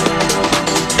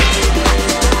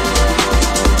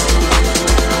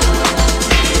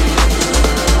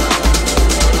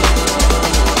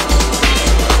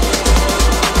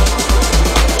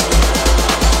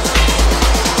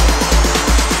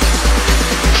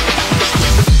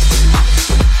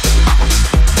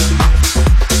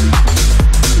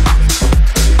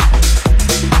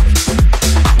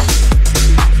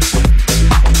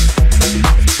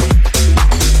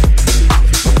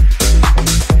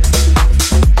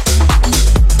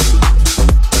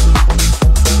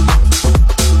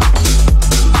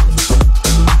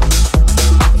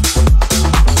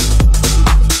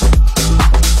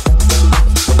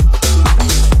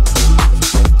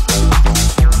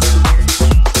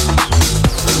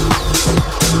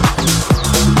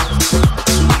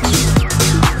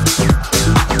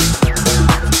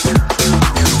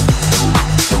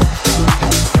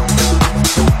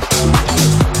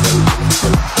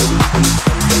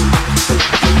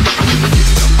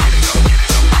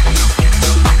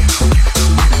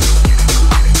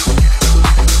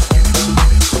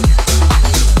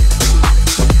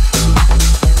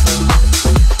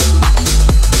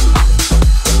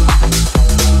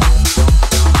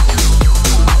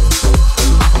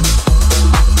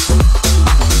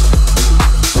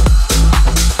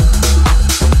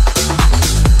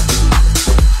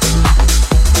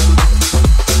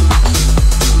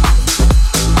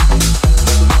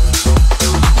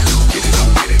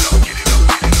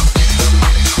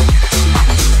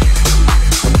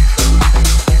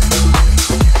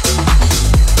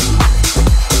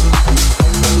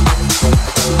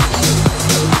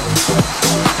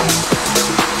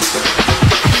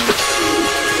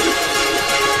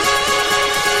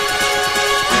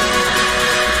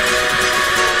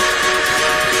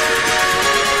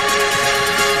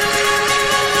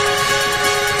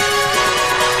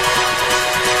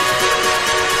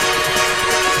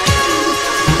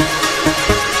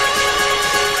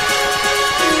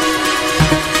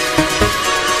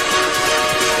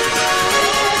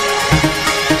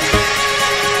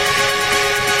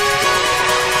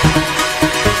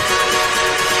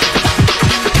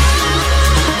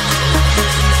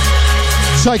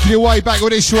 Taking you way back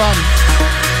with this one.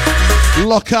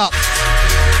 Lock Up.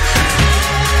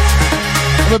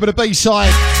 Remember the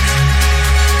B-side.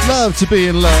 Love to be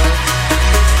in love.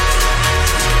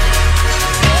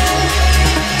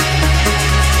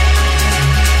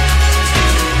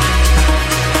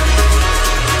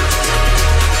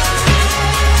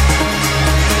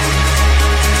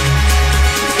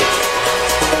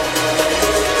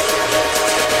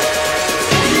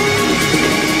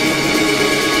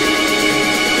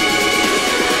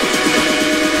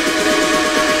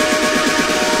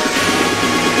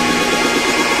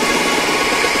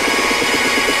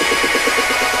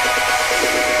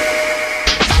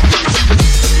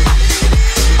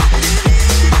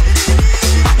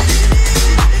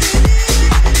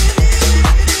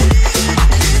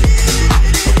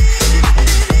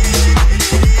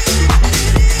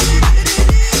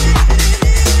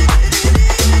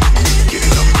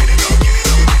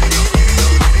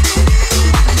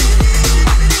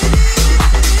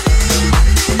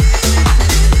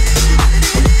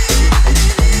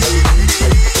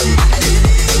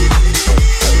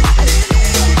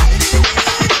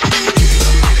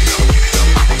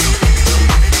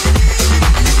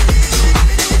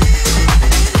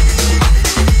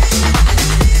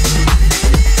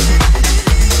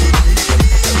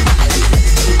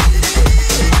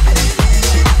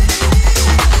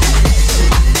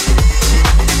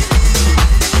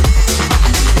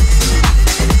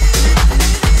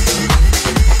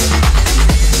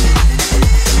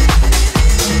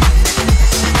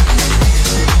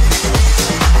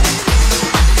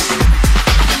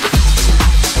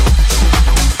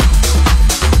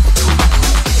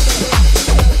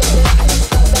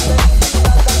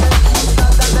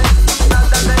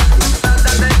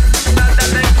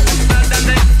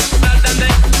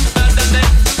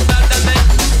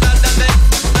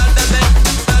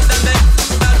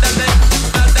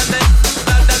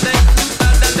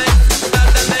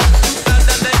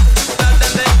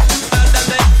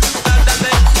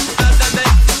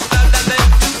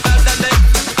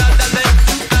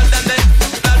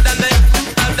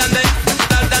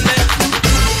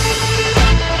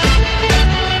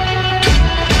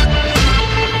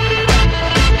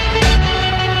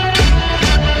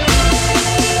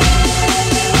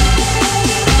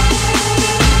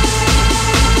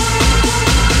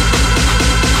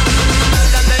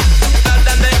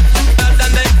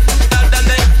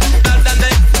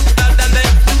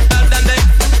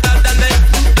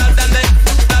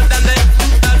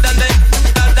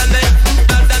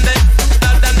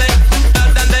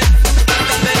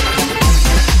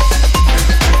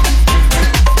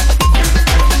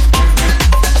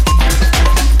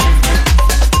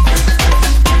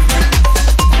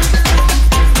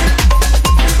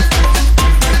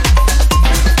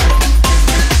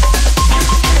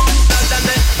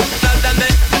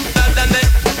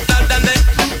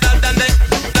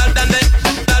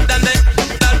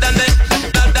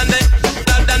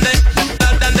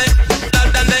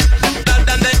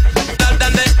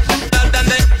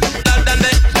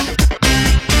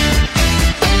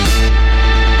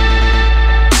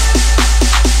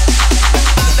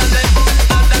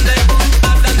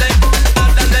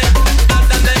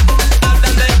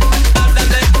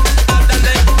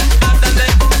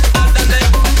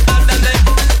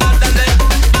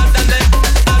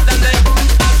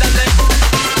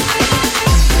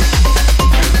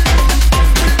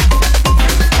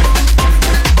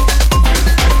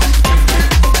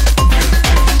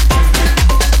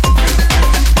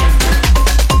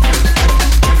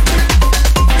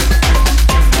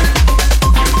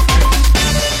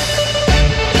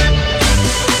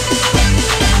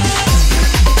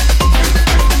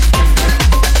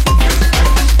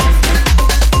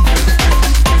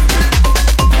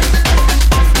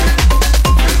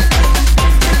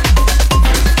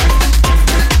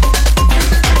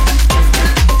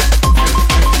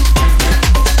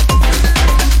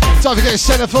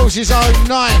 Centre Forces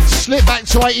 09. Slip back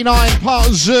to 89. Part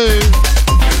Zoo.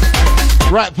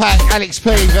 Rat Pack, Alex P.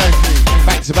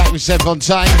 Back to back with Seb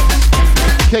Fontaine.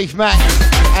 Keith Mack,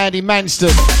 Andy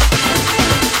Manston.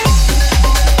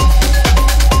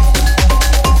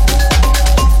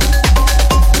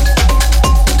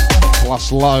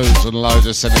 Plus loads and loads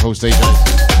of Centre Force DJs.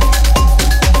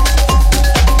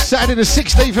 Saturday the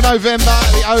 16th of November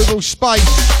at the Oval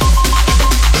Space.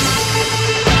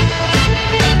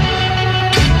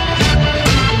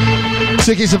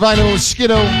 Tickets available at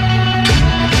Skiddle.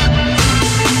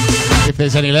 If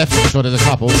there's any left, I'm sure there's a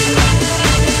couple.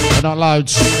 But not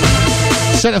loads.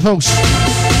 Centre Force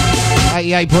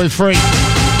 88.3.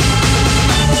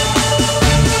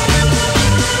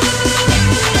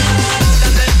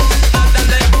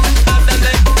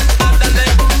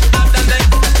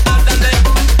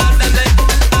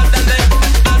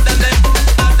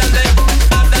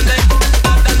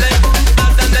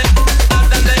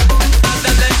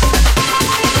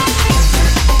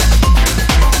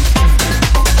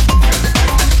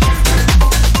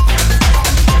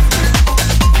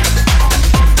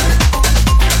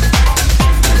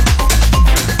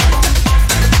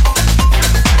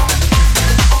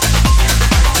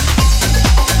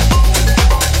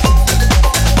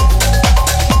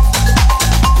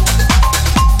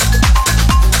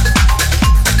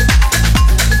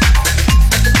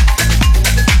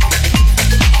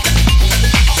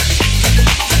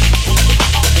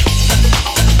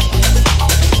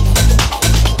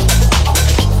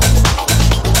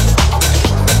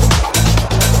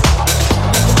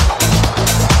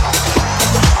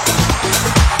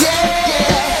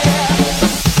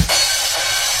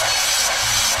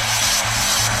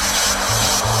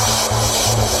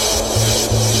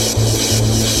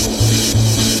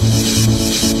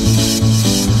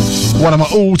 One of my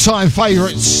all-time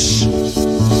favourites.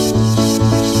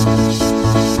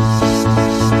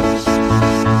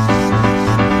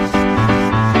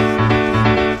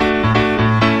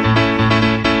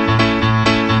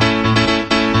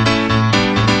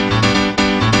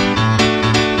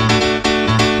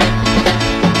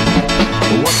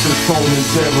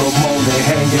 Ceremony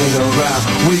hanging around.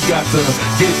 We got to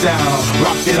get down,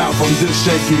 rock it out from this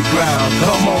shaky ground.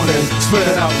 Come on and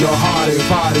spread out your hearty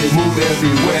body, move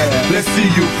everywhere. Let's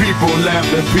see you people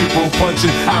laughing, people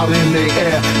punching out in the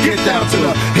air. Get down to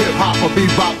the hip hop or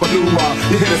bebop or lua.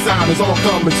 You hear the sound is all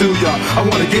coming to ya. I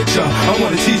wanna get ya, I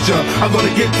wanna teach ya. I'm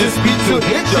gonna get this beat to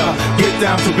hit ya. Get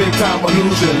down to big time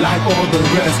illusion like all the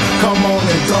rest. Come on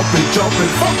and dump it, jump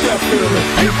it, fuck that feeling.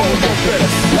 Get on your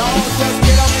best. Y'all just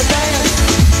get up and dance.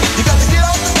 You got to get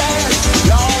up and dance.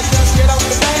 Y'all just get up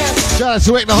and dance. Shout out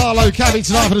to Wick the Harlow Cabby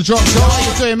tonight for the drop shot. How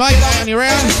you doing, mate? Out on your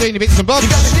round, seeing your bits and bobs.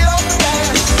 You got to get up and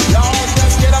dance. Y'all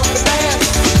just get up and dance.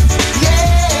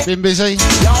 Yeah. Been busy?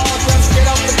 Y'all just get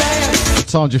up and dance. What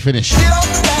time did you finish? Get up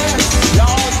and dance.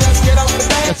 Y'all just get up and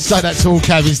dance. You have to say that to all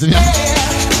cabbies, didn't you? Yeah.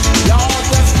 Y'all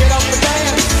just get up and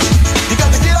dance. You got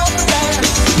to get up and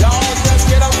dance. Y'all just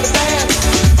get up and dance.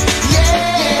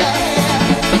 Yeah.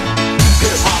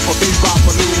 Hip hop or bebop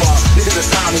or new one. You hear the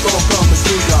sound is all coming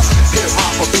to ya. Hip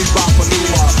hop or bebop or new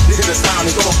one. You hear the sound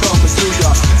is all coming to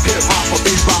ya. Hip hop or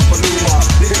bebop or new one.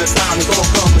 You hear the sound is all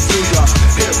coming to ya.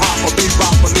 Hip hop or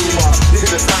bebop or new one. You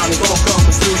hear the sound is all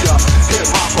coming to ya. Hip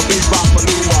hop or bebop or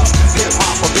new one. Hip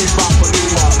hop or bebop or new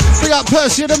one. Big up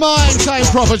Percy of the Mind, saying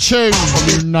proper tune.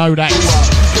 You know that.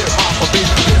 Hip hop or beat,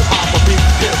 hip hop or beat,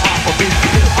 hip hop or beat,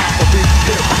 hip hop or beat,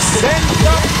 hip hop.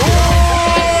 Centre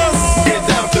Force. Get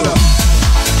down to the.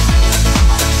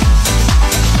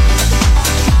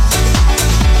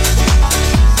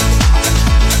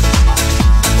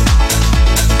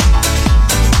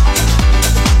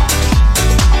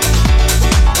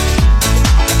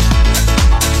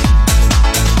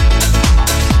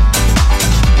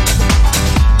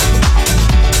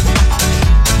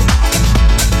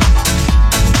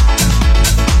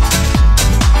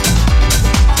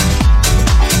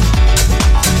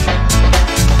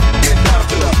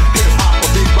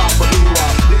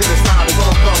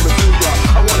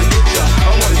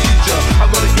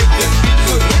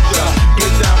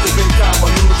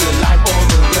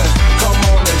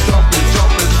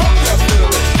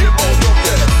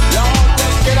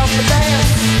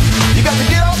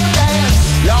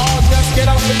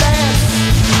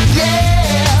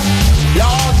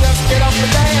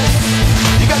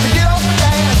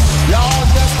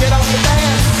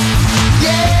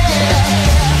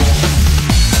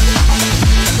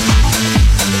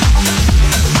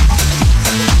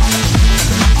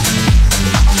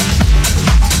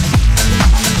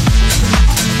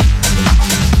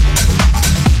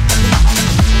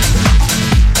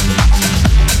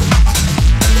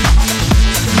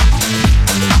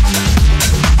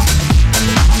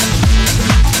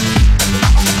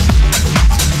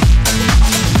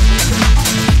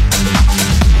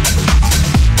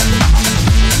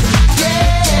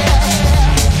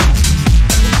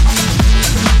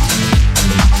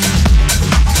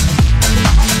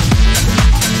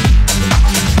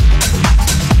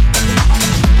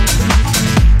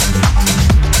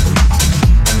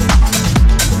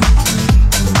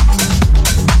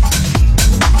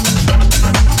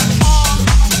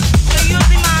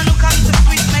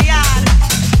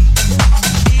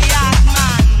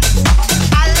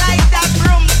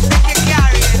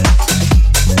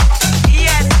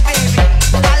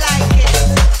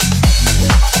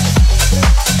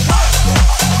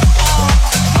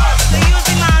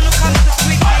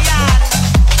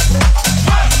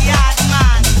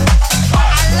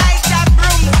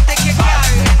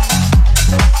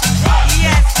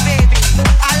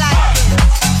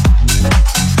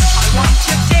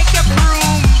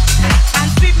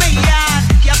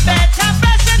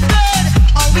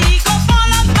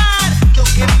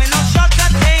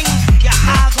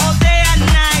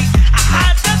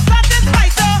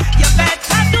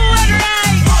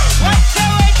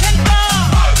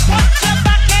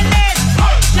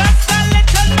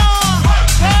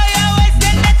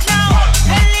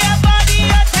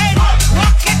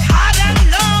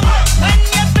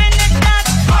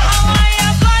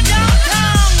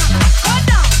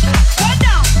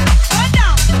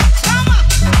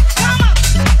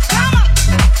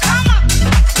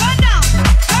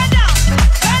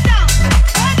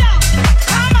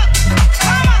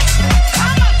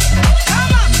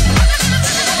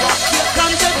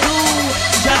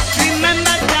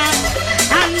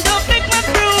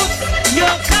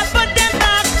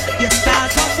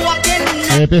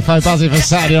 Yeah, Biffo buzzing for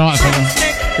Saturday night,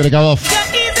 fella. Gonna go off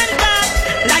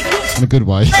in a good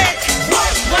way.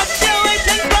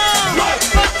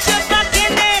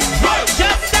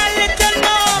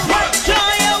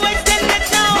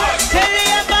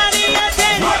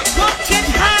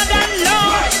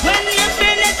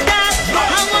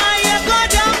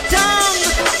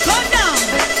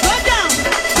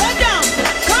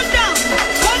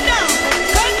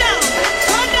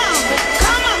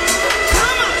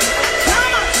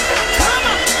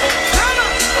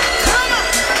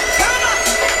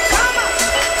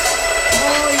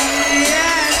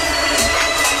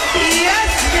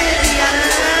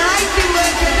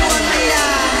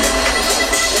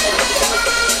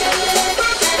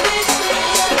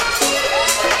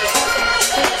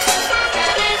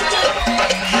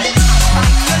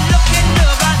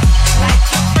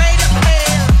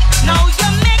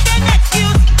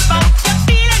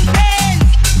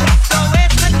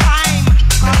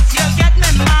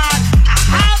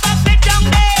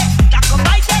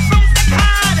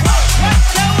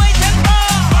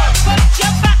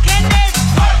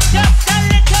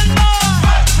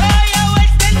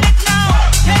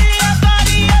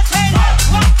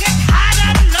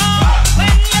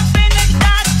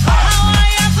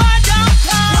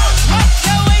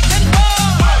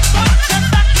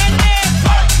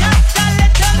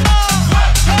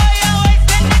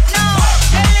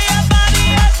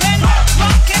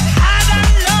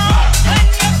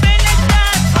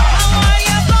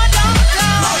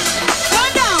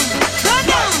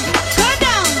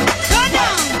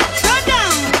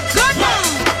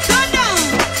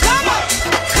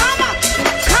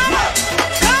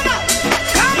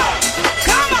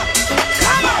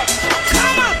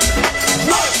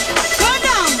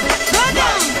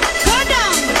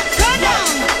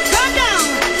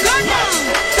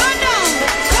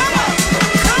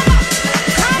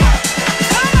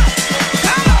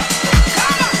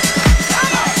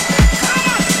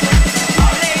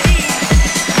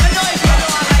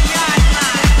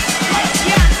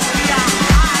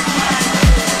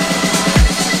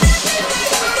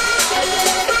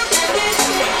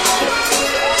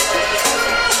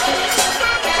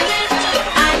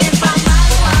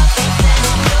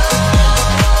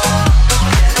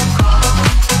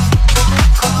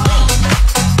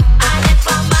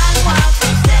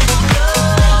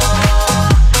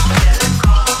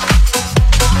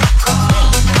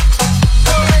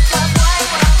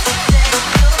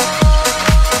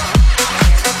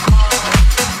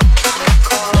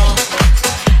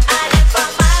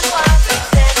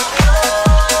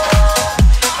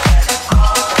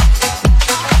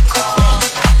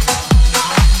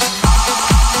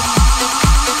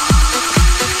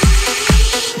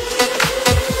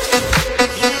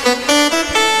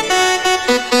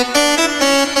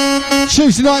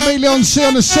 Tuesday night, meet Leon C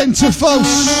on the Centre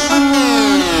False.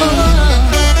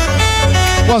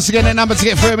 Once again, that number to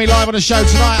get through me live on the show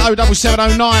tonight,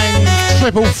 07709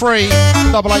 333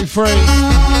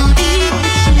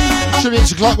 883. Tribute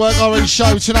to Clockwork Orange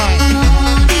show tonight.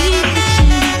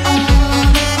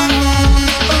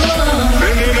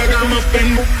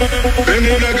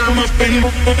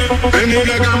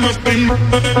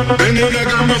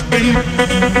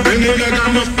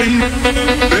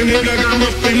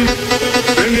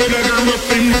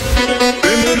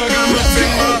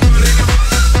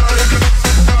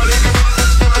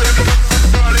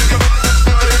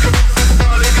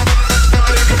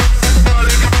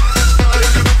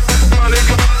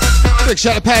 Big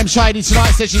shout to Pam Shady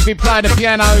tonight, said she's been playing the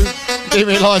piano, didn't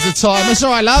realise the time. That's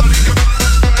alright, love.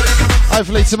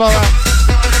 Hopefully tomorrow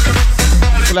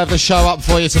we'll have the show up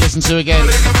for you to listen to again.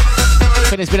 I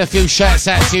think there's been a few shouts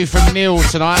out to you from Neil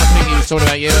tonight. I think he was talking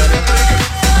about you earlier.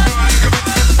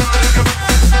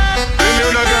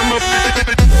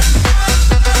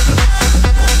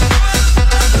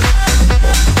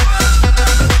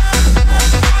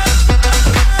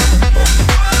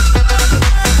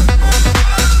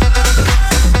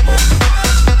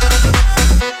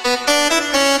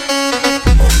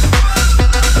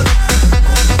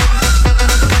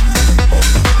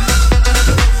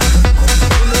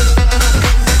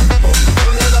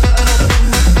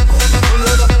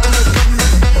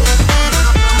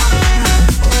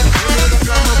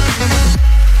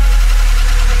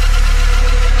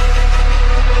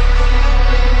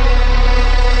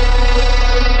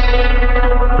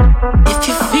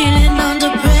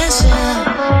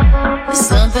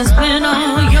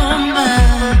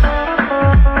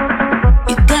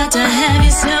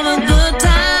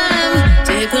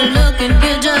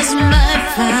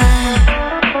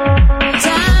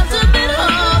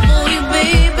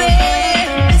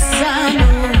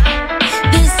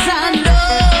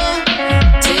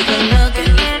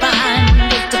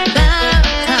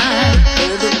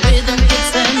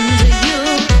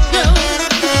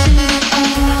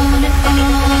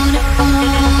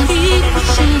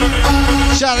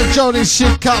 shout to John and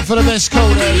Sid Cut for the best call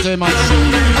there, do mate.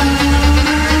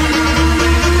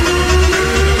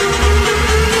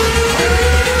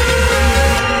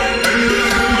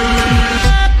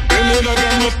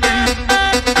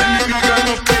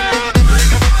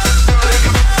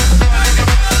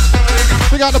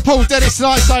 We got the Paul Dennis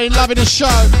tonight saying loving the show.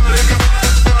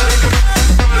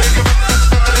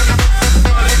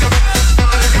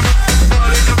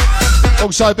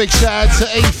 Also, big shout out to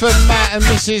Ethan, Matt, and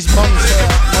Mrs.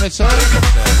 Monitor.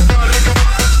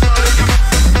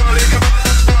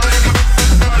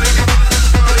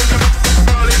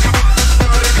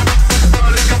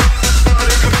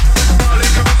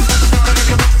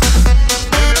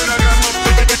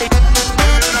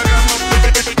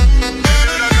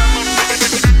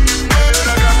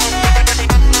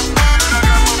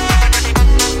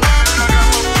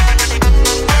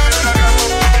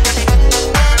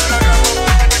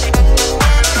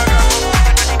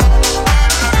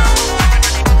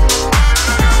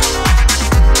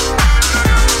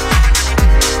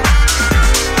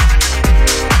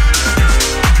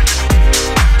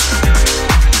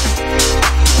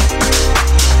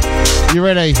 You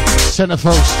ready?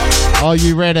 Centerfolds, are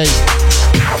you ready?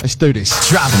 Let's do this.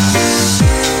 Travel.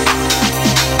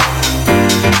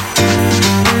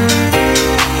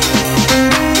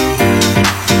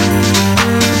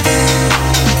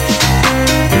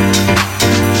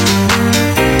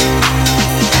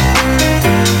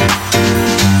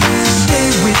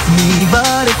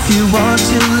 You want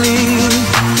to leave,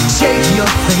 take your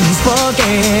things,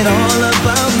 forget all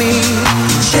about me.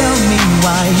 Tell me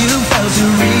why you failed to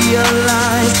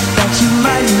realize that you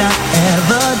might not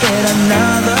ever get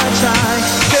another try.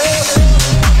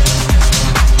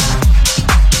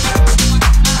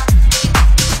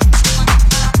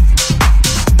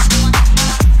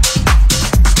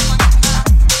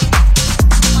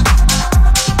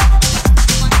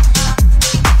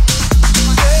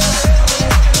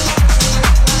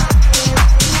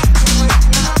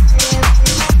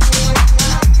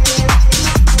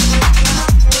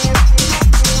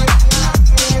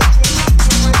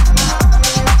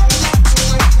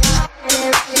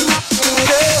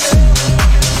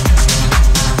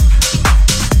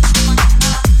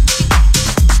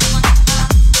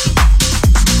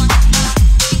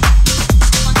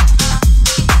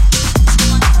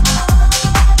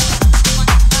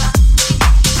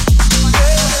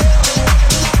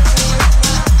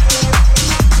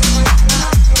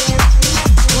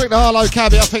 The Harlow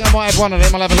Cabby, I think I might have one of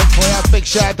them. I'll have a look for you. Big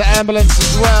shout out to Ambulance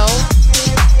as well.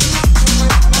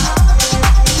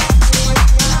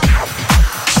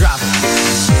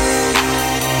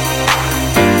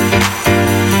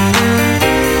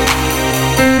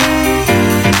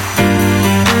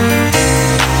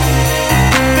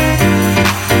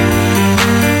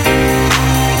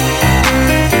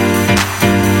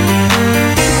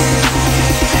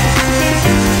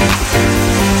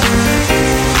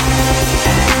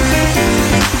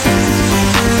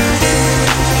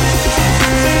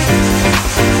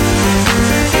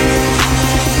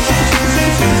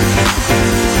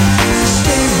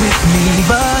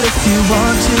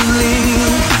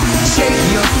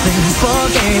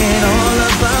 Forget all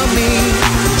about me.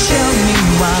 Tell me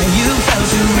why you failed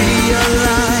to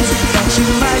realize that you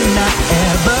might not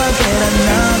ever get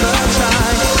another try.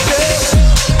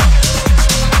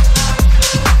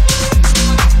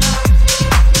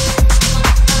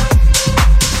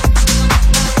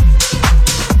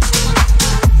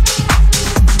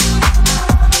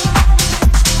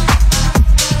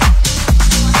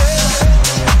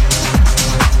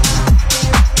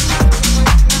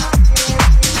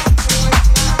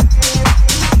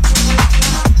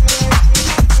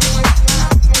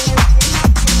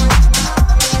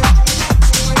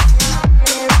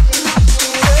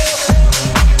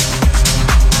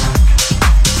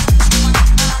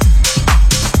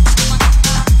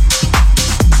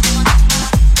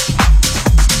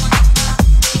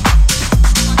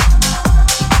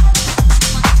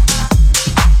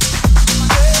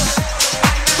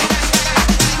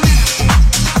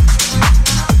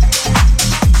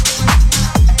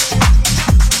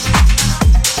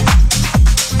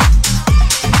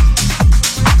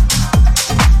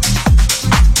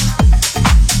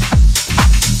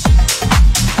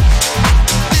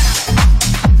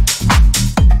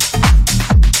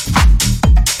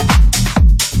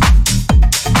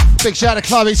 Big shout out to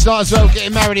Chloe tonight as well,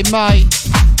 getting married in May.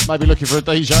 Maybe looking for a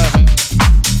DJ, I think.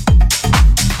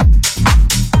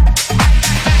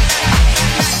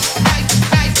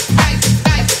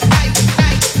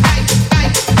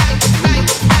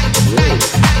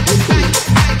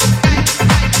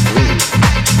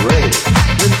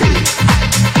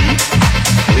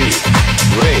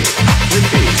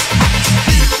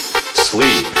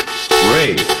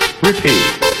 repeat.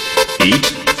 Eat,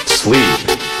 sleep,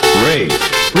 rave,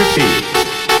 repeat.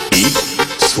 Eat,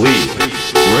 sleep,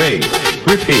 rave,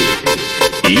 repeat.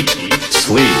 Eat,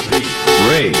 sleep,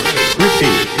 rave,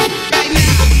 repeat.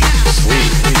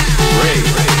 Sleep, rave,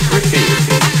 repeat.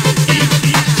 Eat,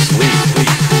 sleep,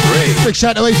 rave. Big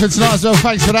shout to Ethan tonight as well.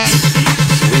 Thanks for that.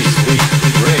 Sleep,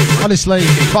 rave. Honestly,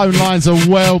 phone lines are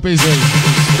well busy.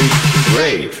 Sleep,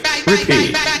 rave,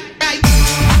 repeat.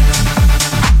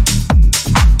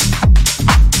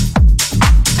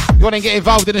 You want to get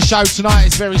involved in the show tonight?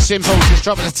 It's very simple. Just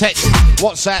drop us a text,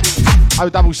 WhatsApp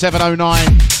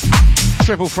 07709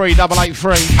 333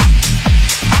 883.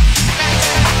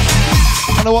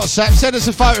 On the WhatsApp, send us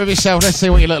a photo of yourself. Let's see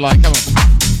what you look like. Come on.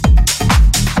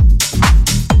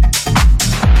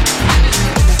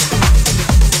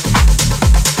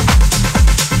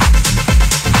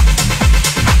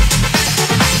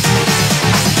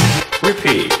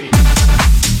 Repeat.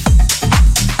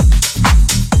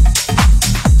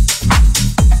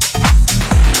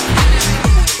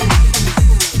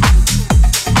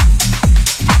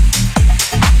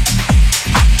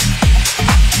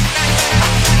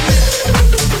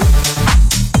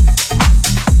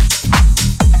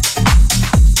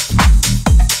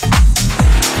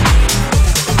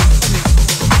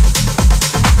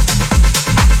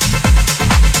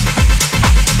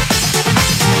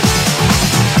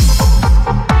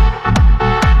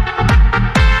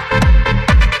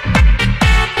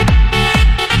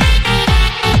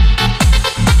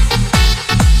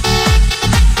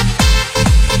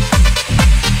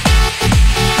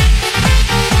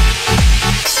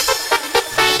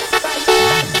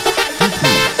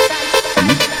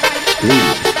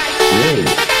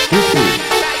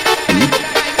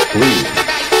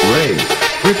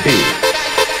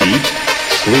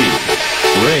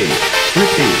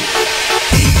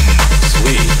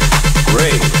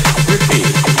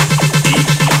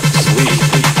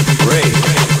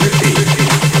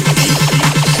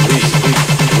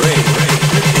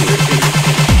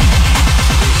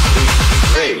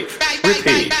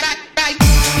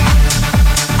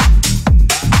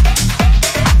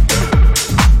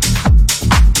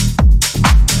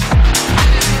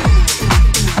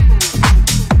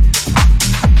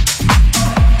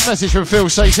 Message from Phil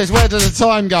C says, where does the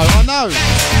time go? I know.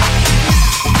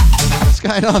 What's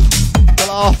going on? Got like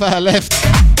half hour left.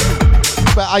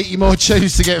 About 80 more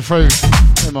tunes to get through.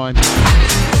 Never mind.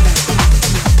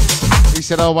 He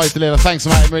said, always deliver. Thanks,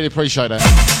 mate. Really appreciate that.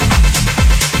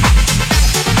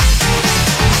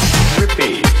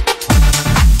 Repeat.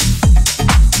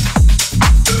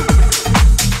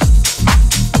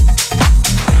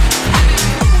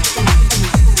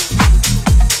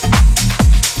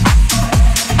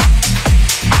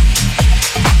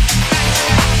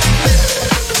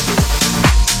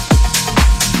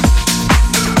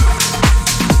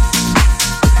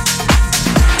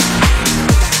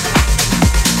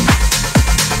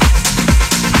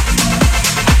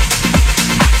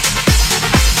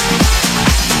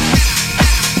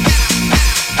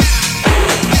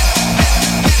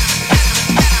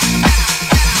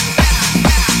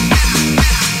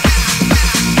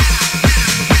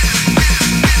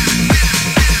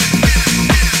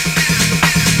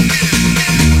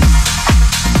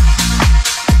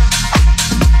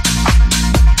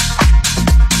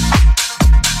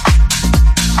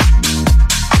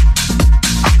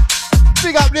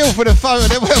 For the photo,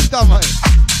 they're well done, mate.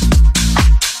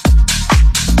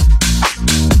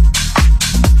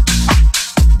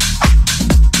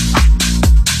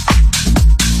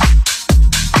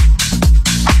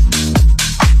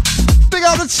 Big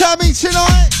up the Tammy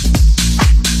tonight.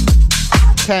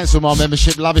 Cancel my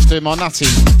membership. Love is doing my nutty.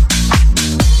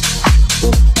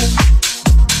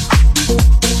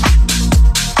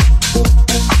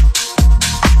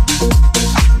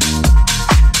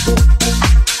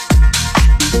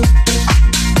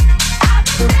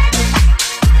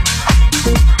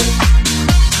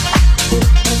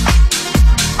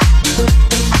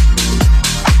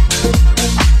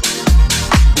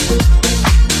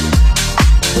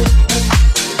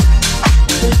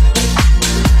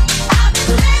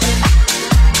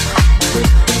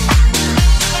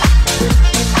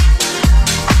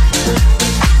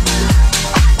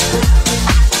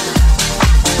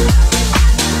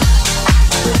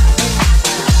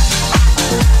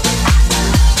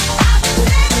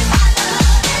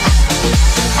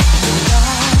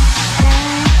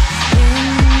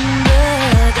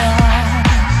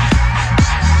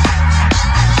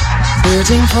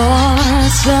 Searching for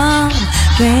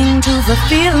something to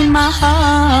fulfill my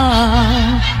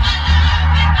heart.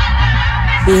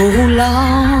 So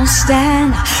lost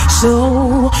and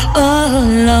so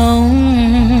alone,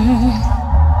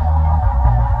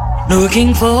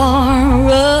 looking for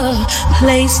a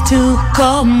place to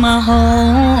call my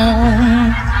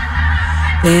home.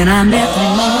 Then I met the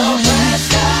one.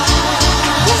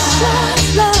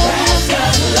 Precious love.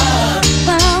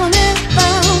 Found it,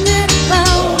 found it,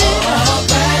 found it.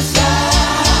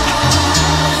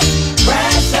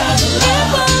 Precious love. It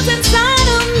was inside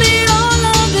of me all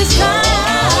of this time.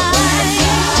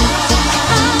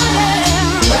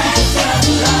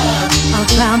 I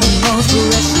found the most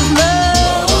precious love.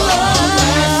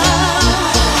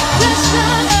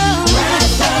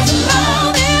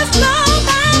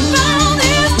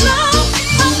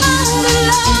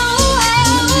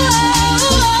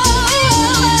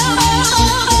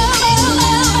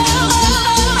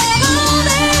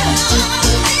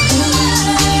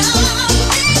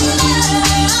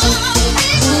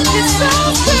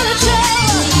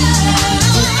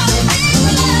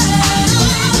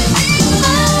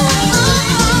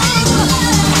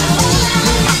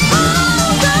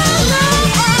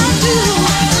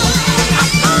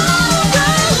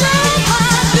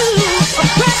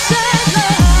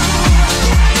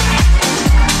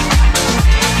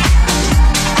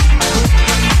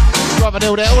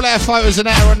 All our photos are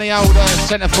now on the old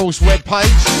Centre Force web page.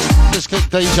 Just click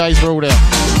DJs, we're all there.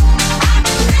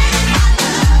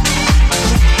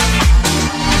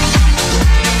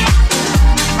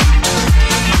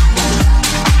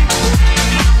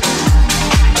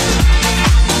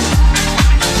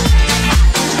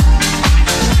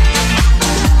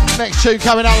 Next tune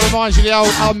coming up reminds you of the old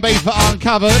Unbeat but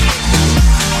Uncovered.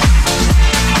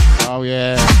 Oh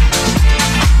yeah.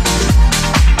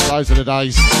 Those are the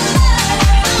days.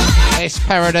 S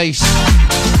Paradise.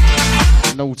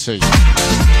 Naughty.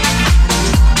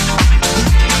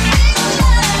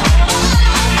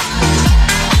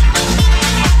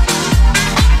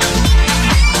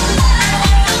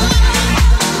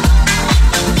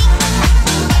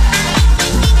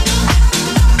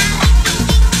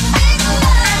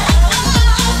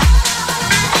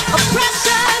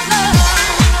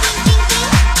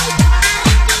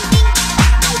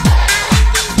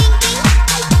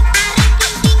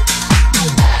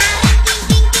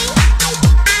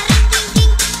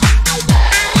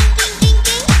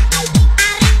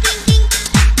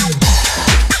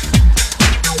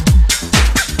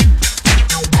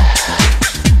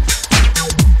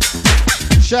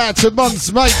 Shout out to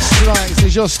Mon's Mates tonight. He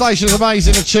says your station's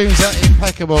amazing, the tunes are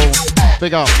impeccable.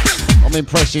 Big up. I'm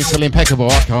impressed you're still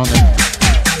impeccable, I can't.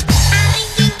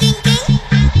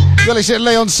 Well, it's at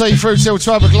Leon C through till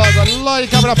 12 o'clock. A lady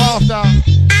coming up after.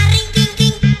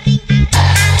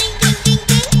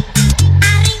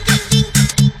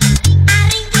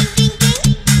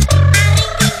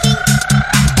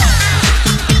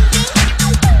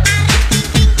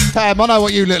 Pam, I know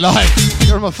what you look like.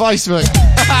 You're on my Facebook.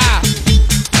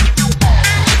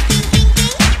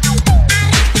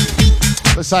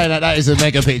 But saying that is a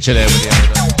mega picture there with you,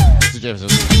 Mr. Jefferson.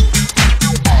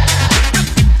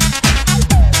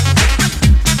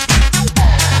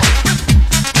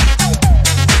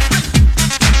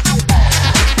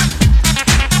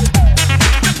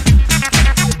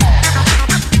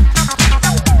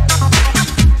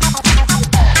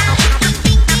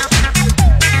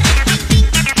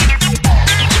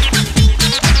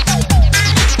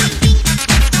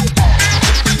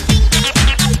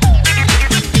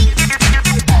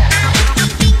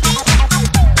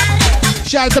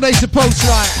 Shout out to the support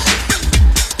tonight.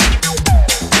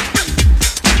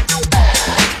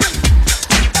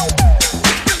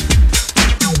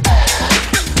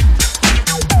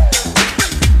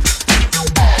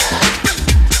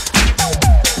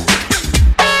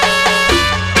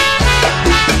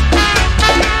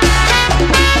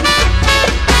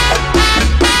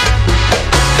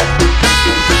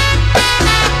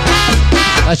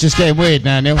 That's just getting weird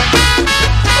now, Neil.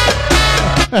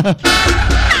 Esta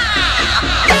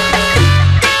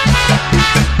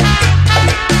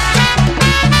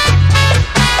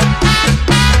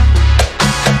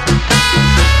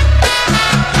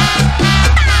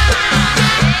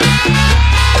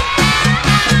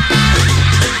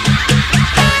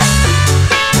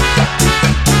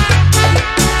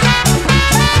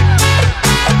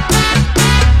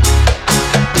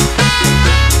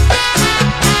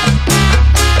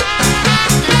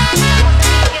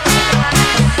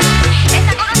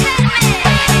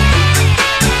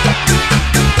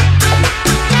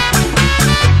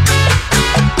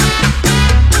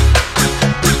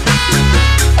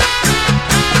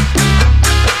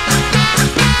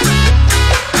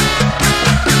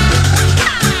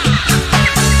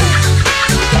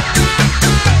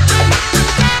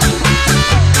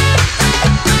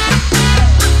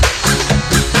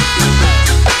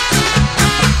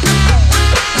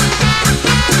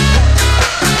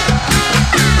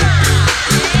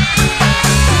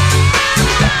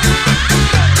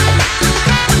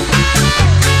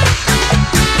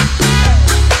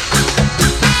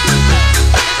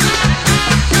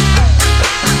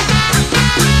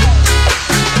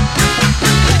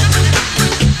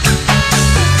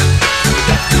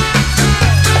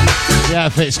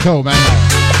outfit's cool,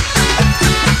 man.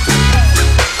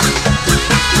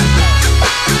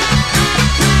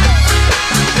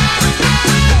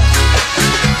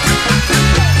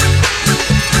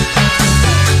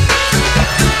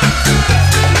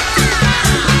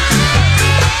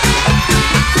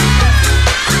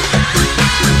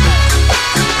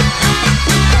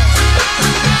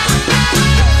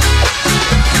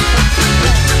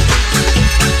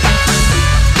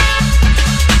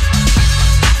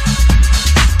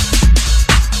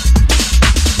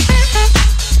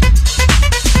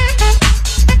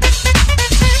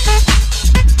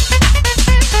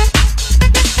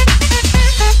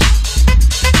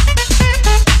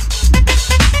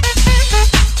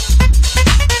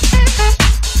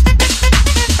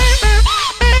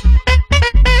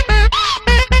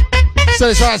 So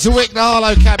it's right to Wick the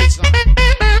Harlow Cabbage.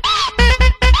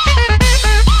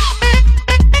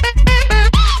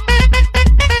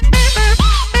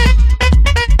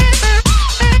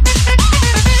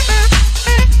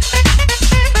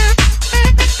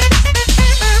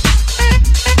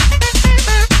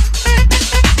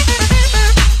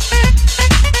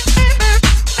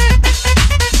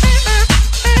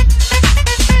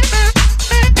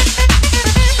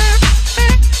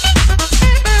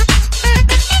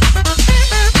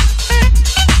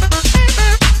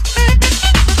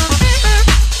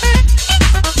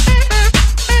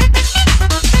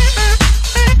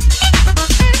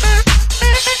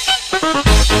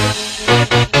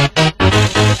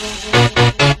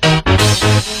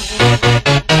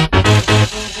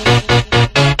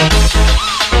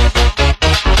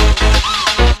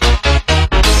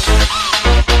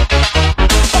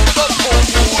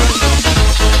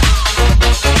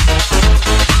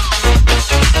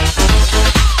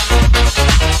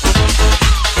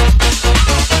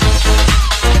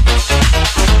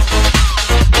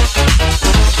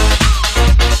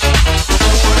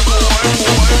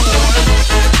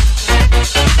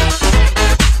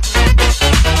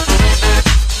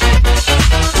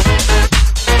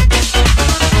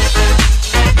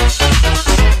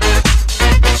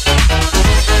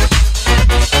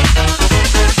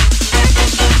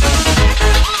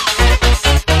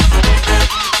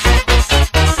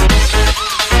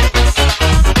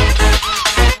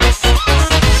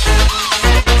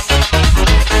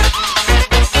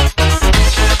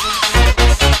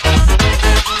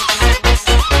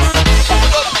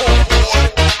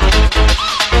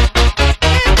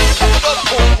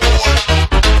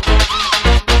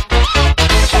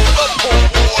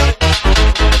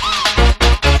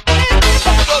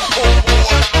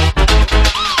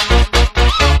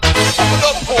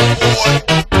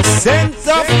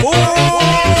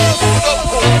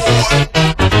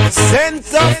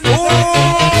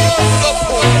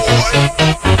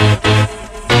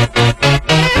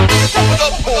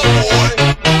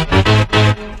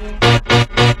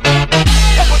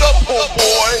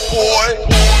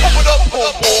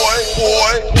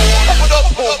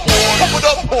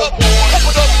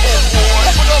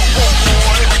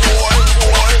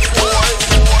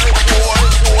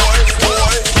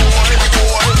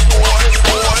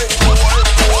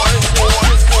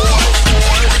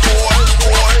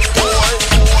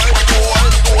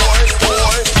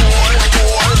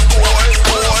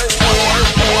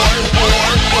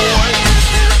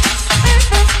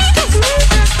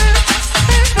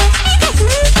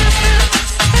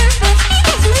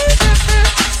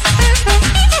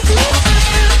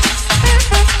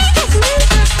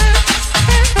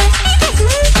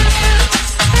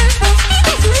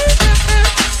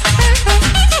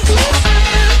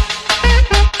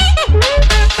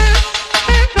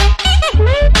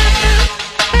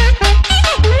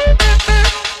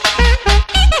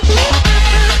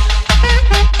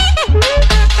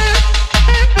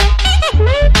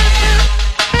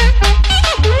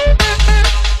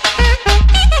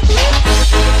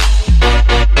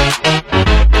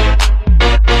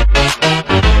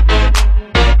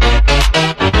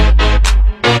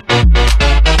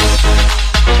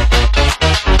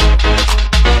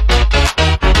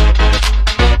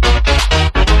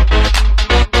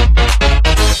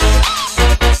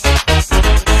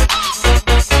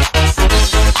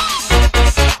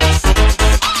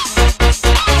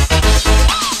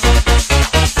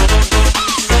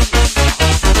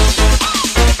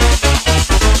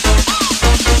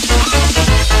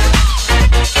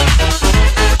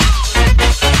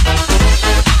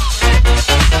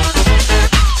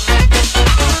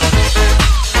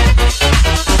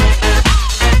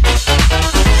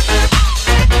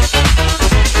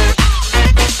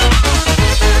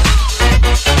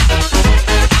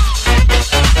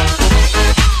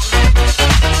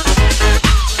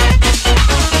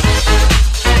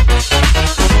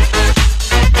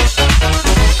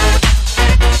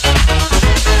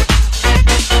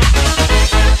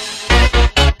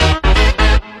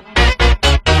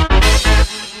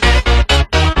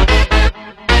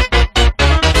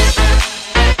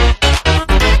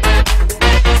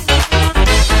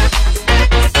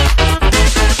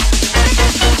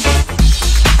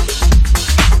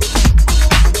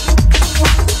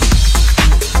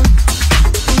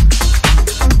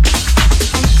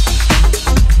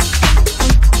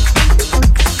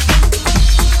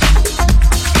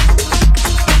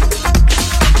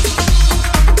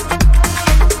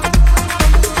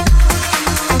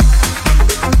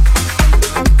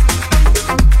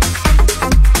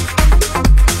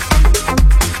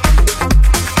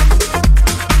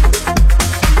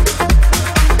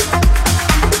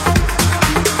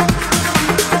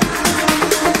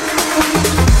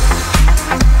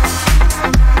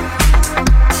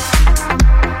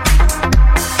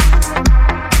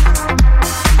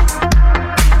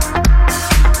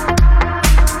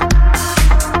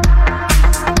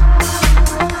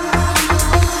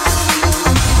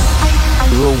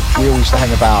 all used to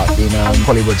hang about in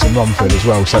Hollywoods and Romford as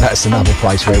well, so that's another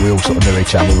place where we all sort of knew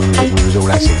each other. We was all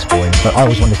Essex boys. But I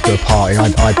always wanted to do a party. I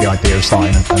had the idea of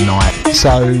starting a night.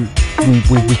 So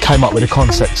we came up with a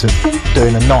concept of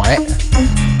doing a night,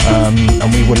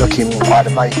 and we were looking. I had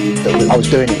a mate that I was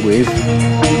doing it with,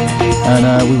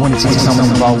 and we wanted to get someone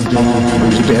involved who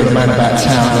was a bit of a man about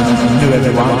town and knew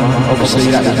everyone.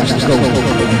 Obviously, that was just school.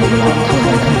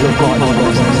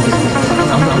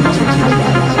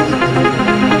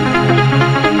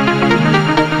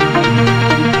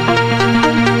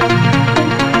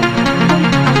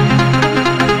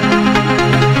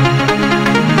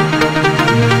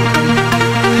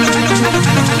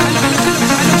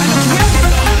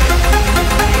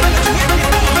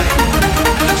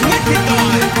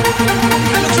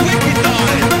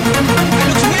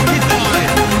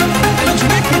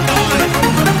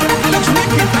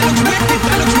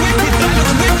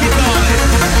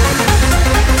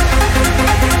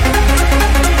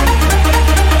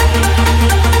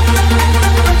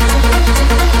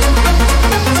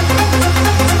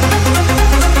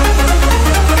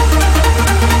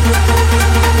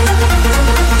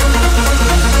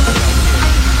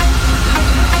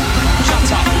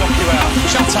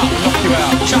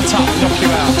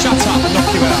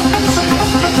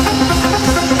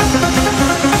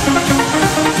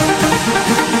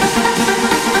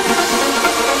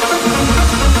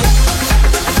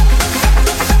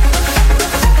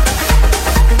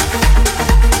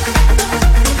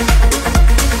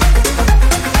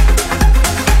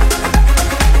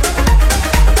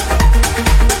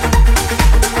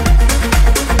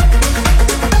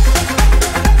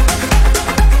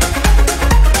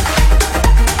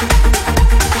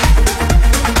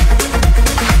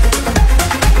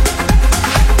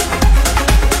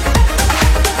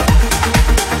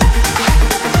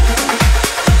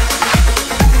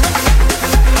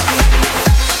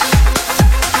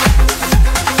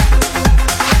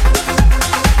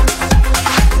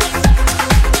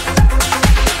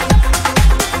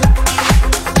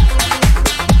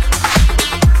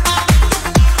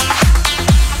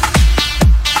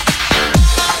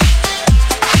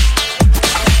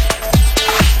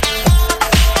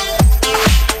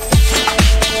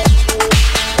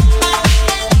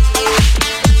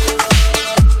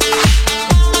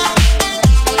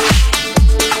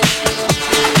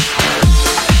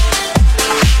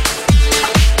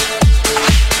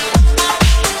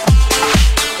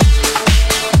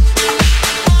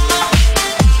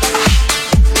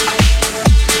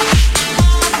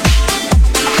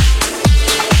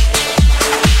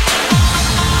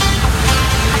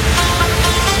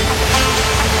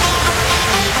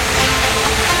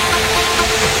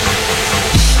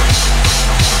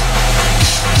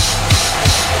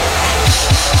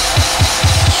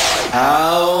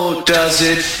 How does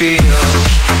it feel?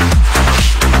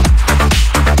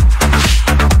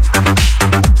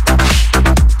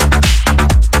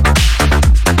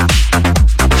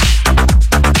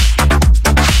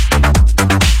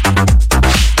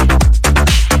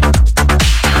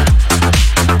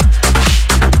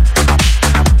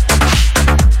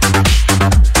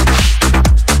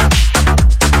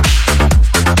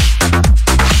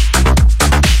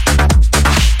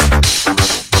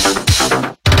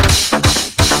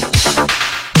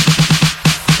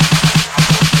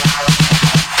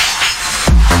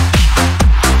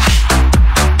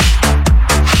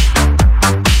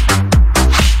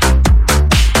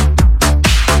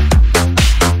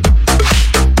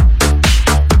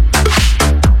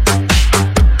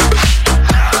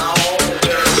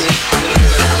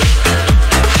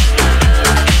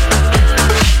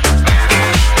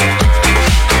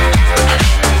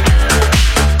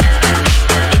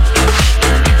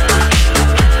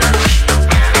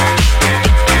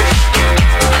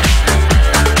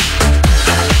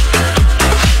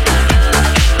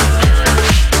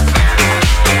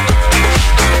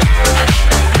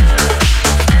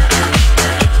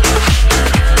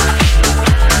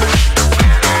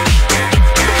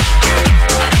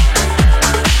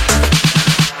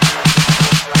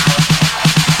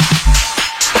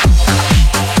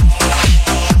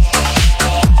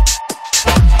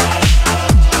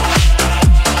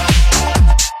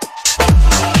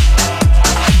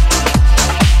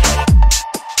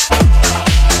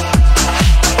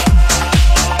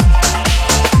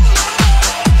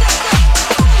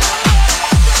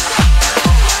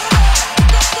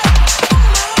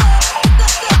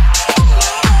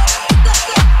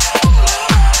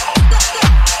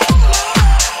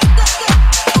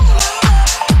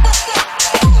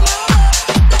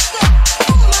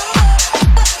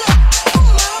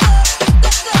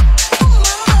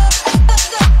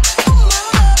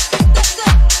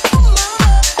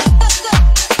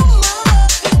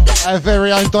 Our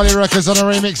very own Dolly Records on a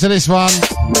remix of this one.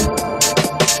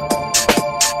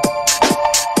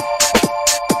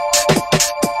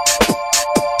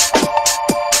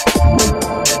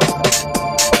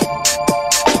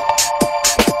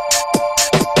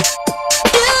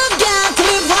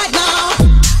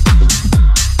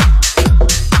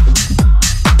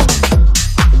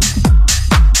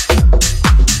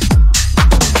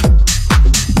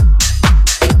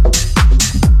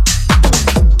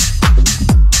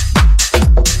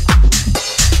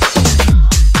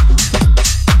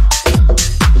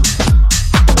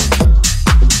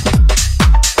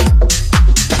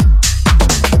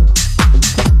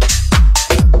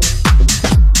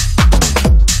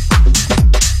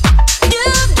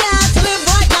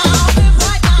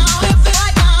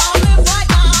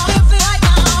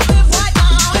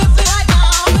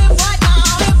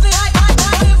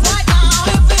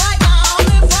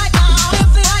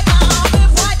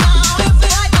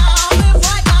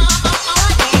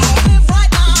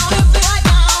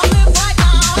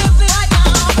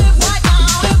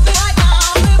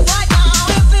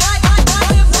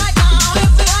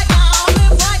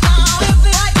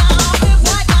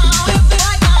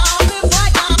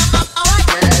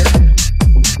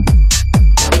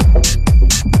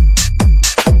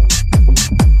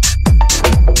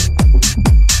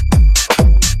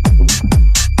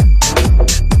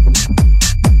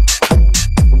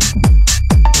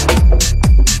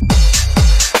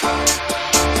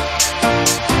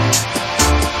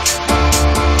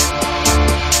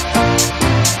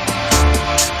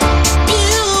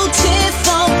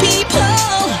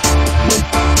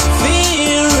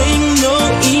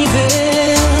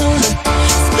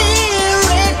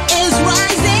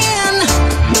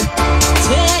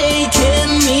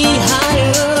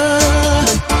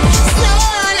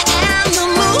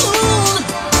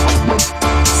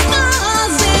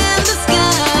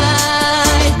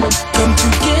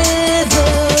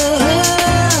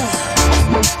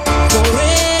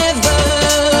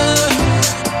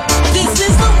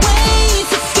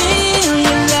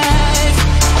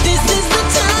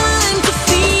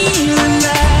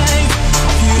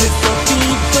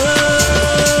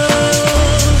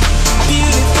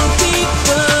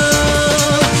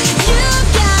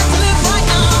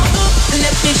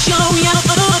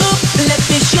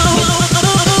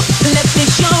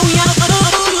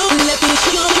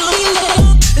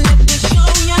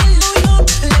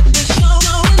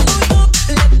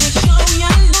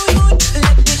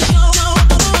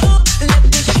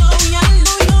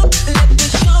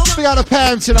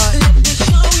 Tonight.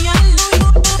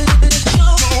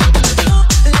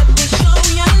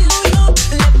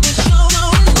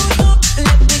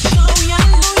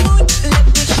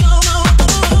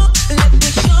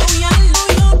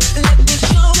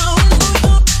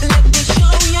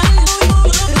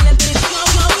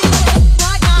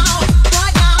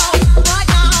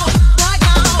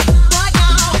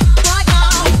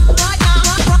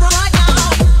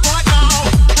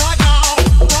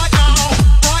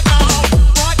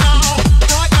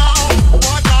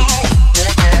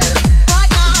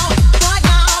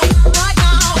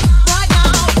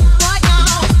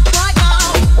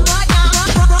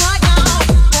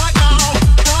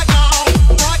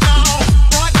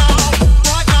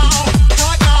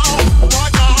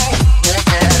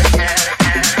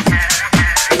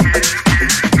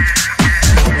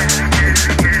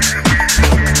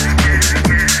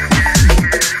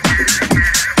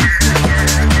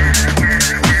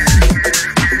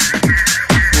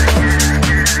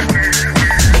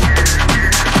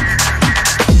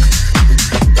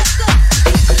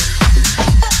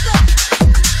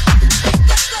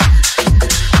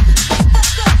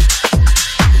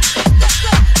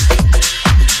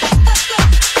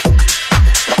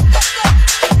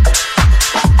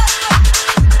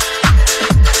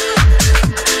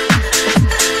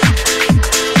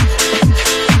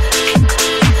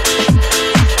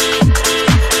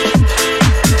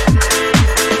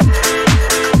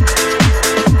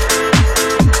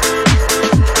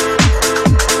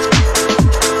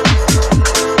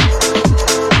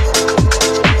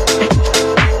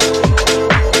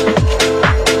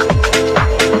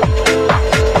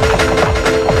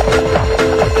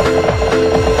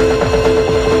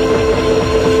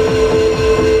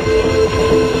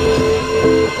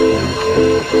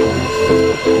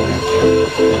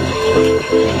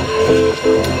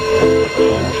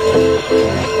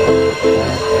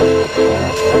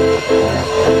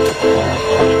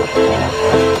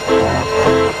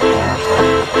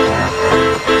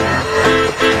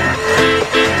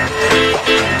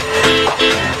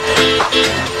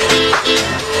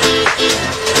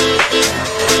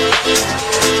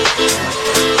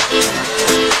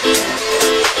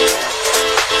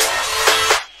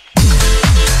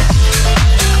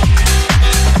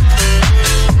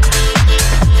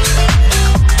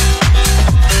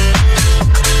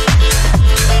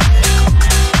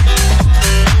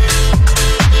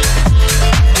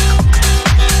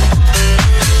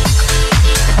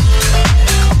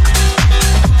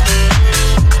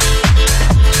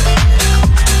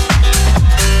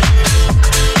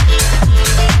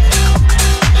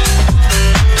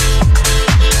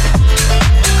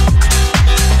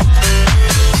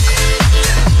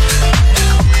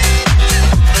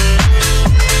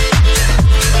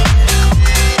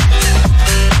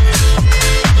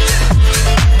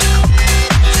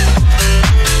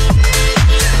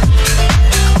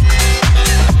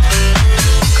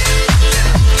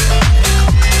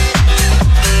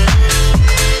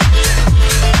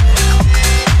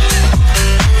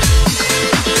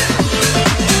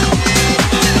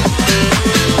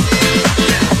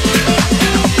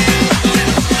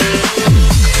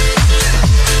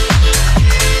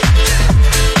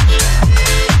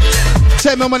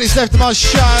 minutes left of my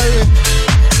show.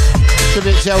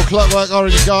 Tribute to El Clockwork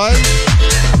Orange guys.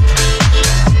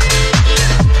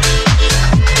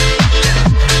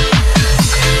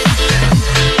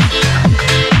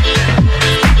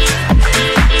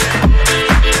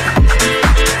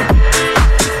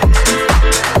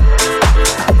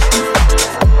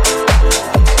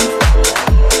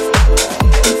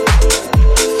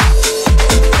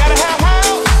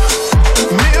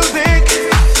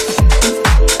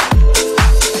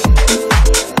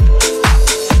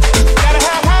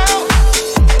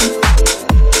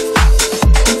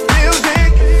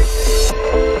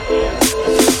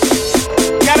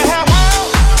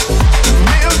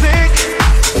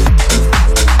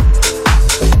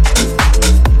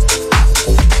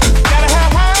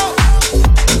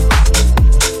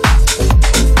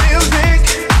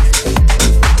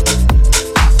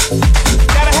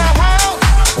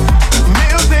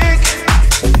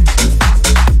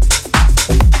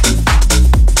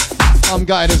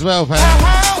 Gutted as well, pal.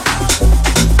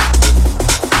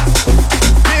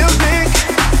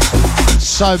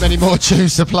 So many more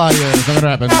tunes to play. Yeah, it's not gonna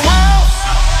happen.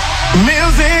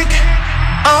 Music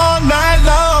all night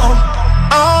long,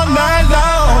 all night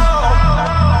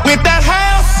long. With that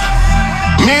house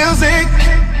music,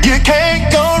 you can't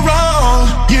go wrong.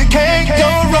 You can't go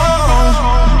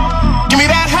wrong. Give me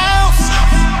that house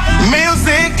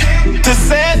music to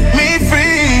set me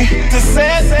free, to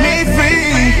set me free.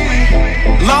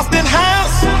 Lost in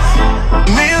house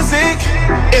music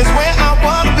is where I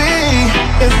wanna be,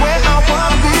 is where I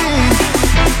wanna be.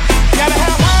 Gotta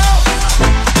have house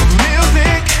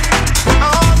music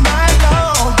all night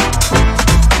long.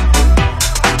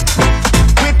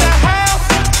 With the house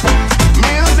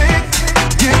music,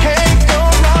 you can't go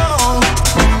wrong.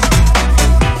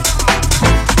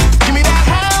 Give me that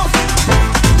house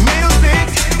music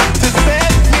to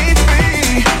set me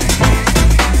free.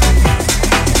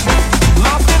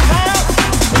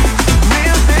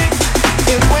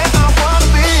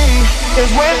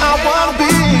 Is where I wanna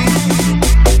be.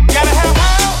 Gotta have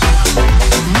house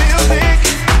music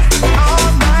all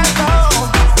night long.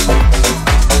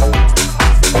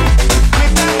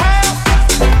 With that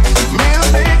house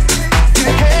music, you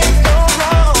can't go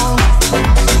wrong.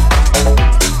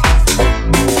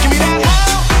 Give me that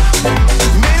house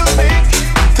music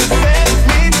to set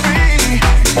me free.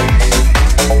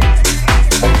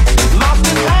 Lost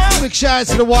in house. Big shout out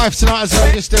to the wife tonight as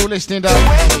well. You're still listening to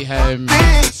Mayhem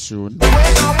soon. Gotta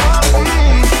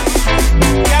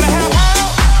have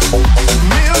house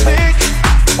music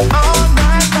all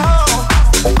night long,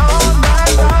 all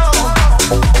night long.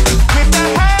 With that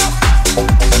house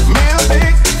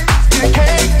music, you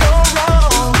can't go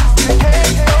wrong, you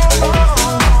can't go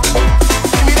wrong.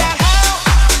 Give me that house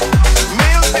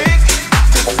music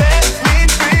to set me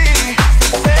free,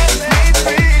 set me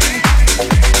free.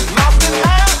 Lost in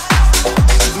house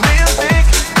music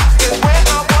is where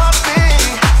I wanna be,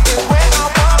 is where I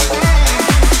wanna be.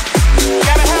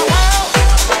 Gotta have house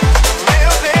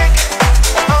music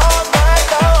all night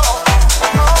long,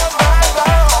 all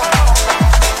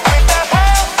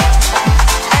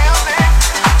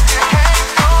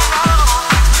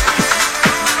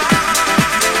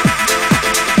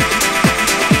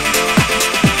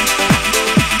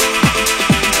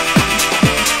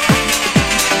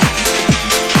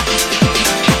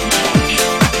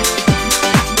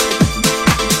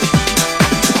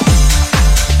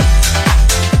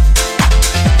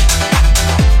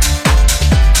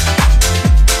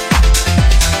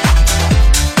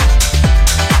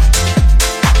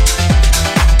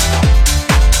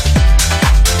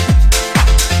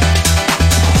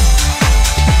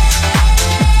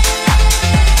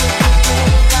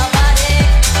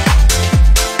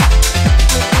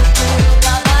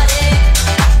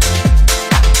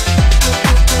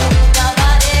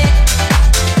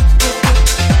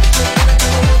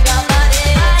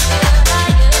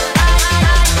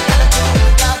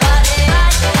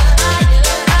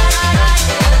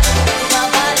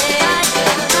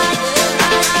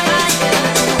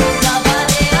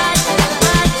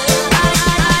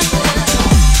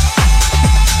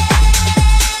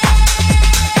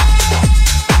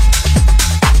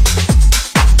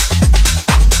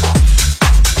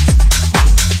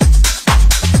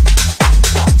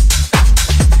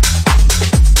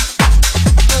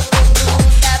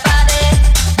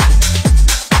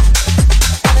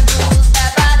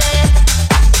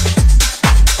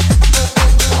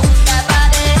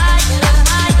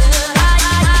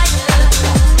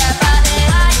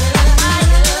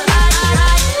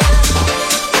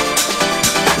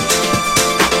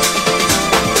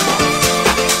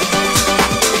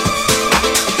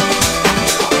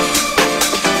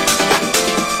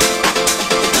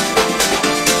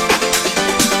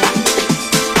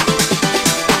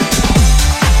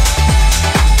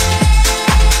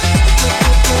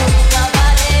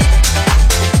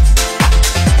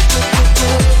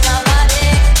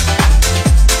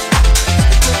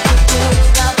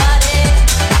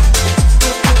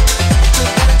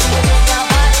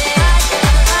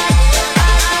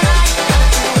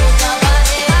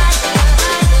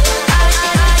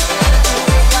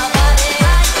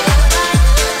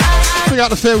up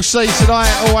the Phil C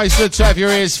tonight. Always good to have your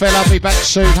ears, fella. Be back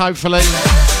soon, hopefully.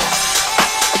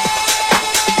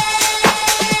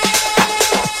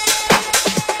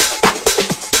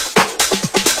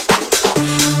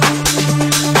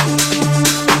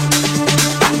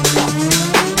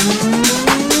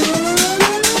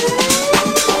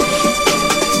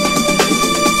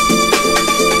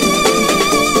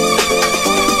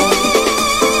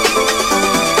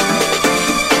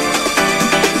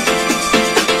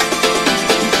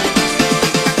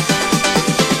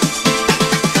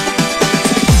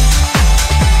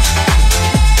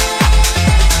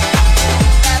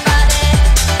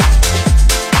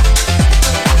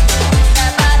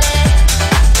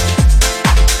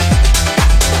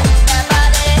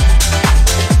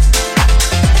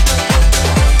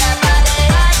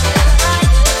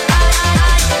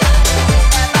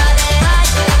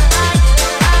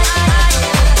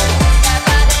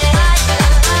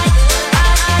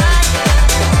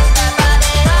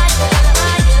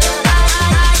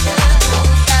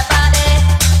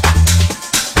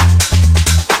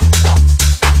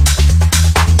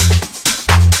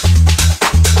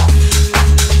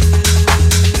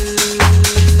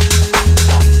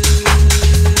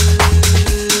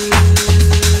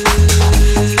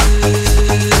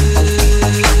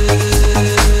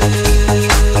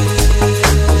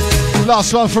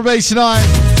 Last one from me tonight.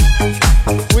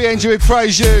 We end you with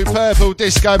Praise You, Purple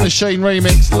Disco Machine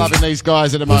remix. Loving these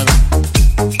guys at the moment.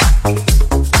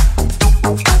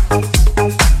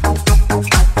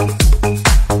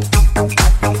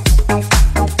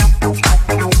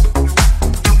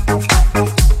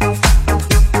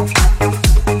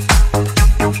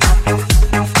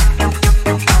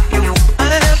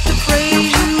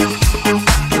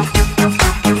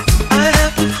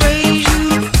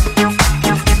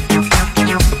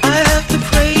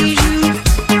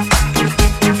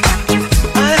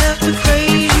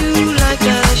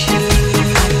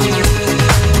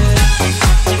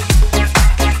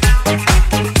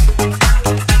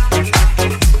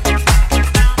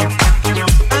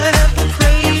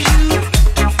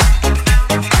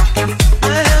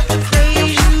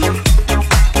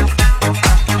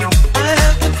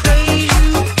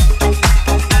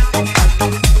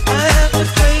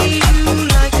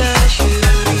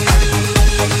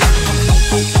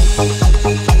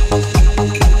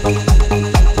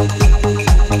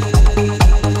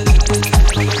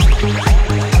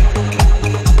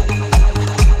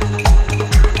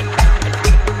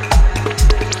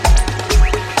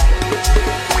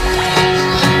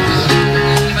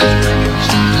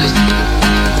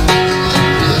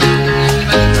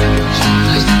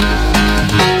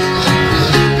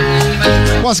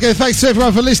 Once again, thanks to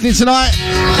everyone for listening tonight.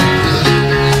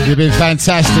 You've been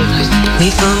fantastic.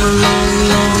 We've come a long,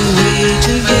 long way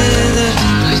together,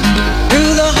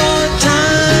 through the hard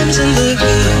times and the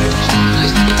good.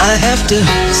 I have to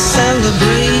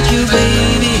celebrate you,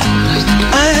 baby.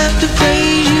 I have to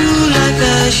praise you like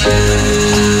I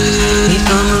should. We've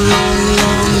come a long,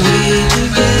 long way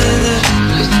together,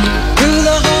 through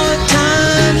the hard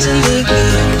times and the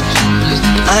good.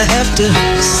 I have to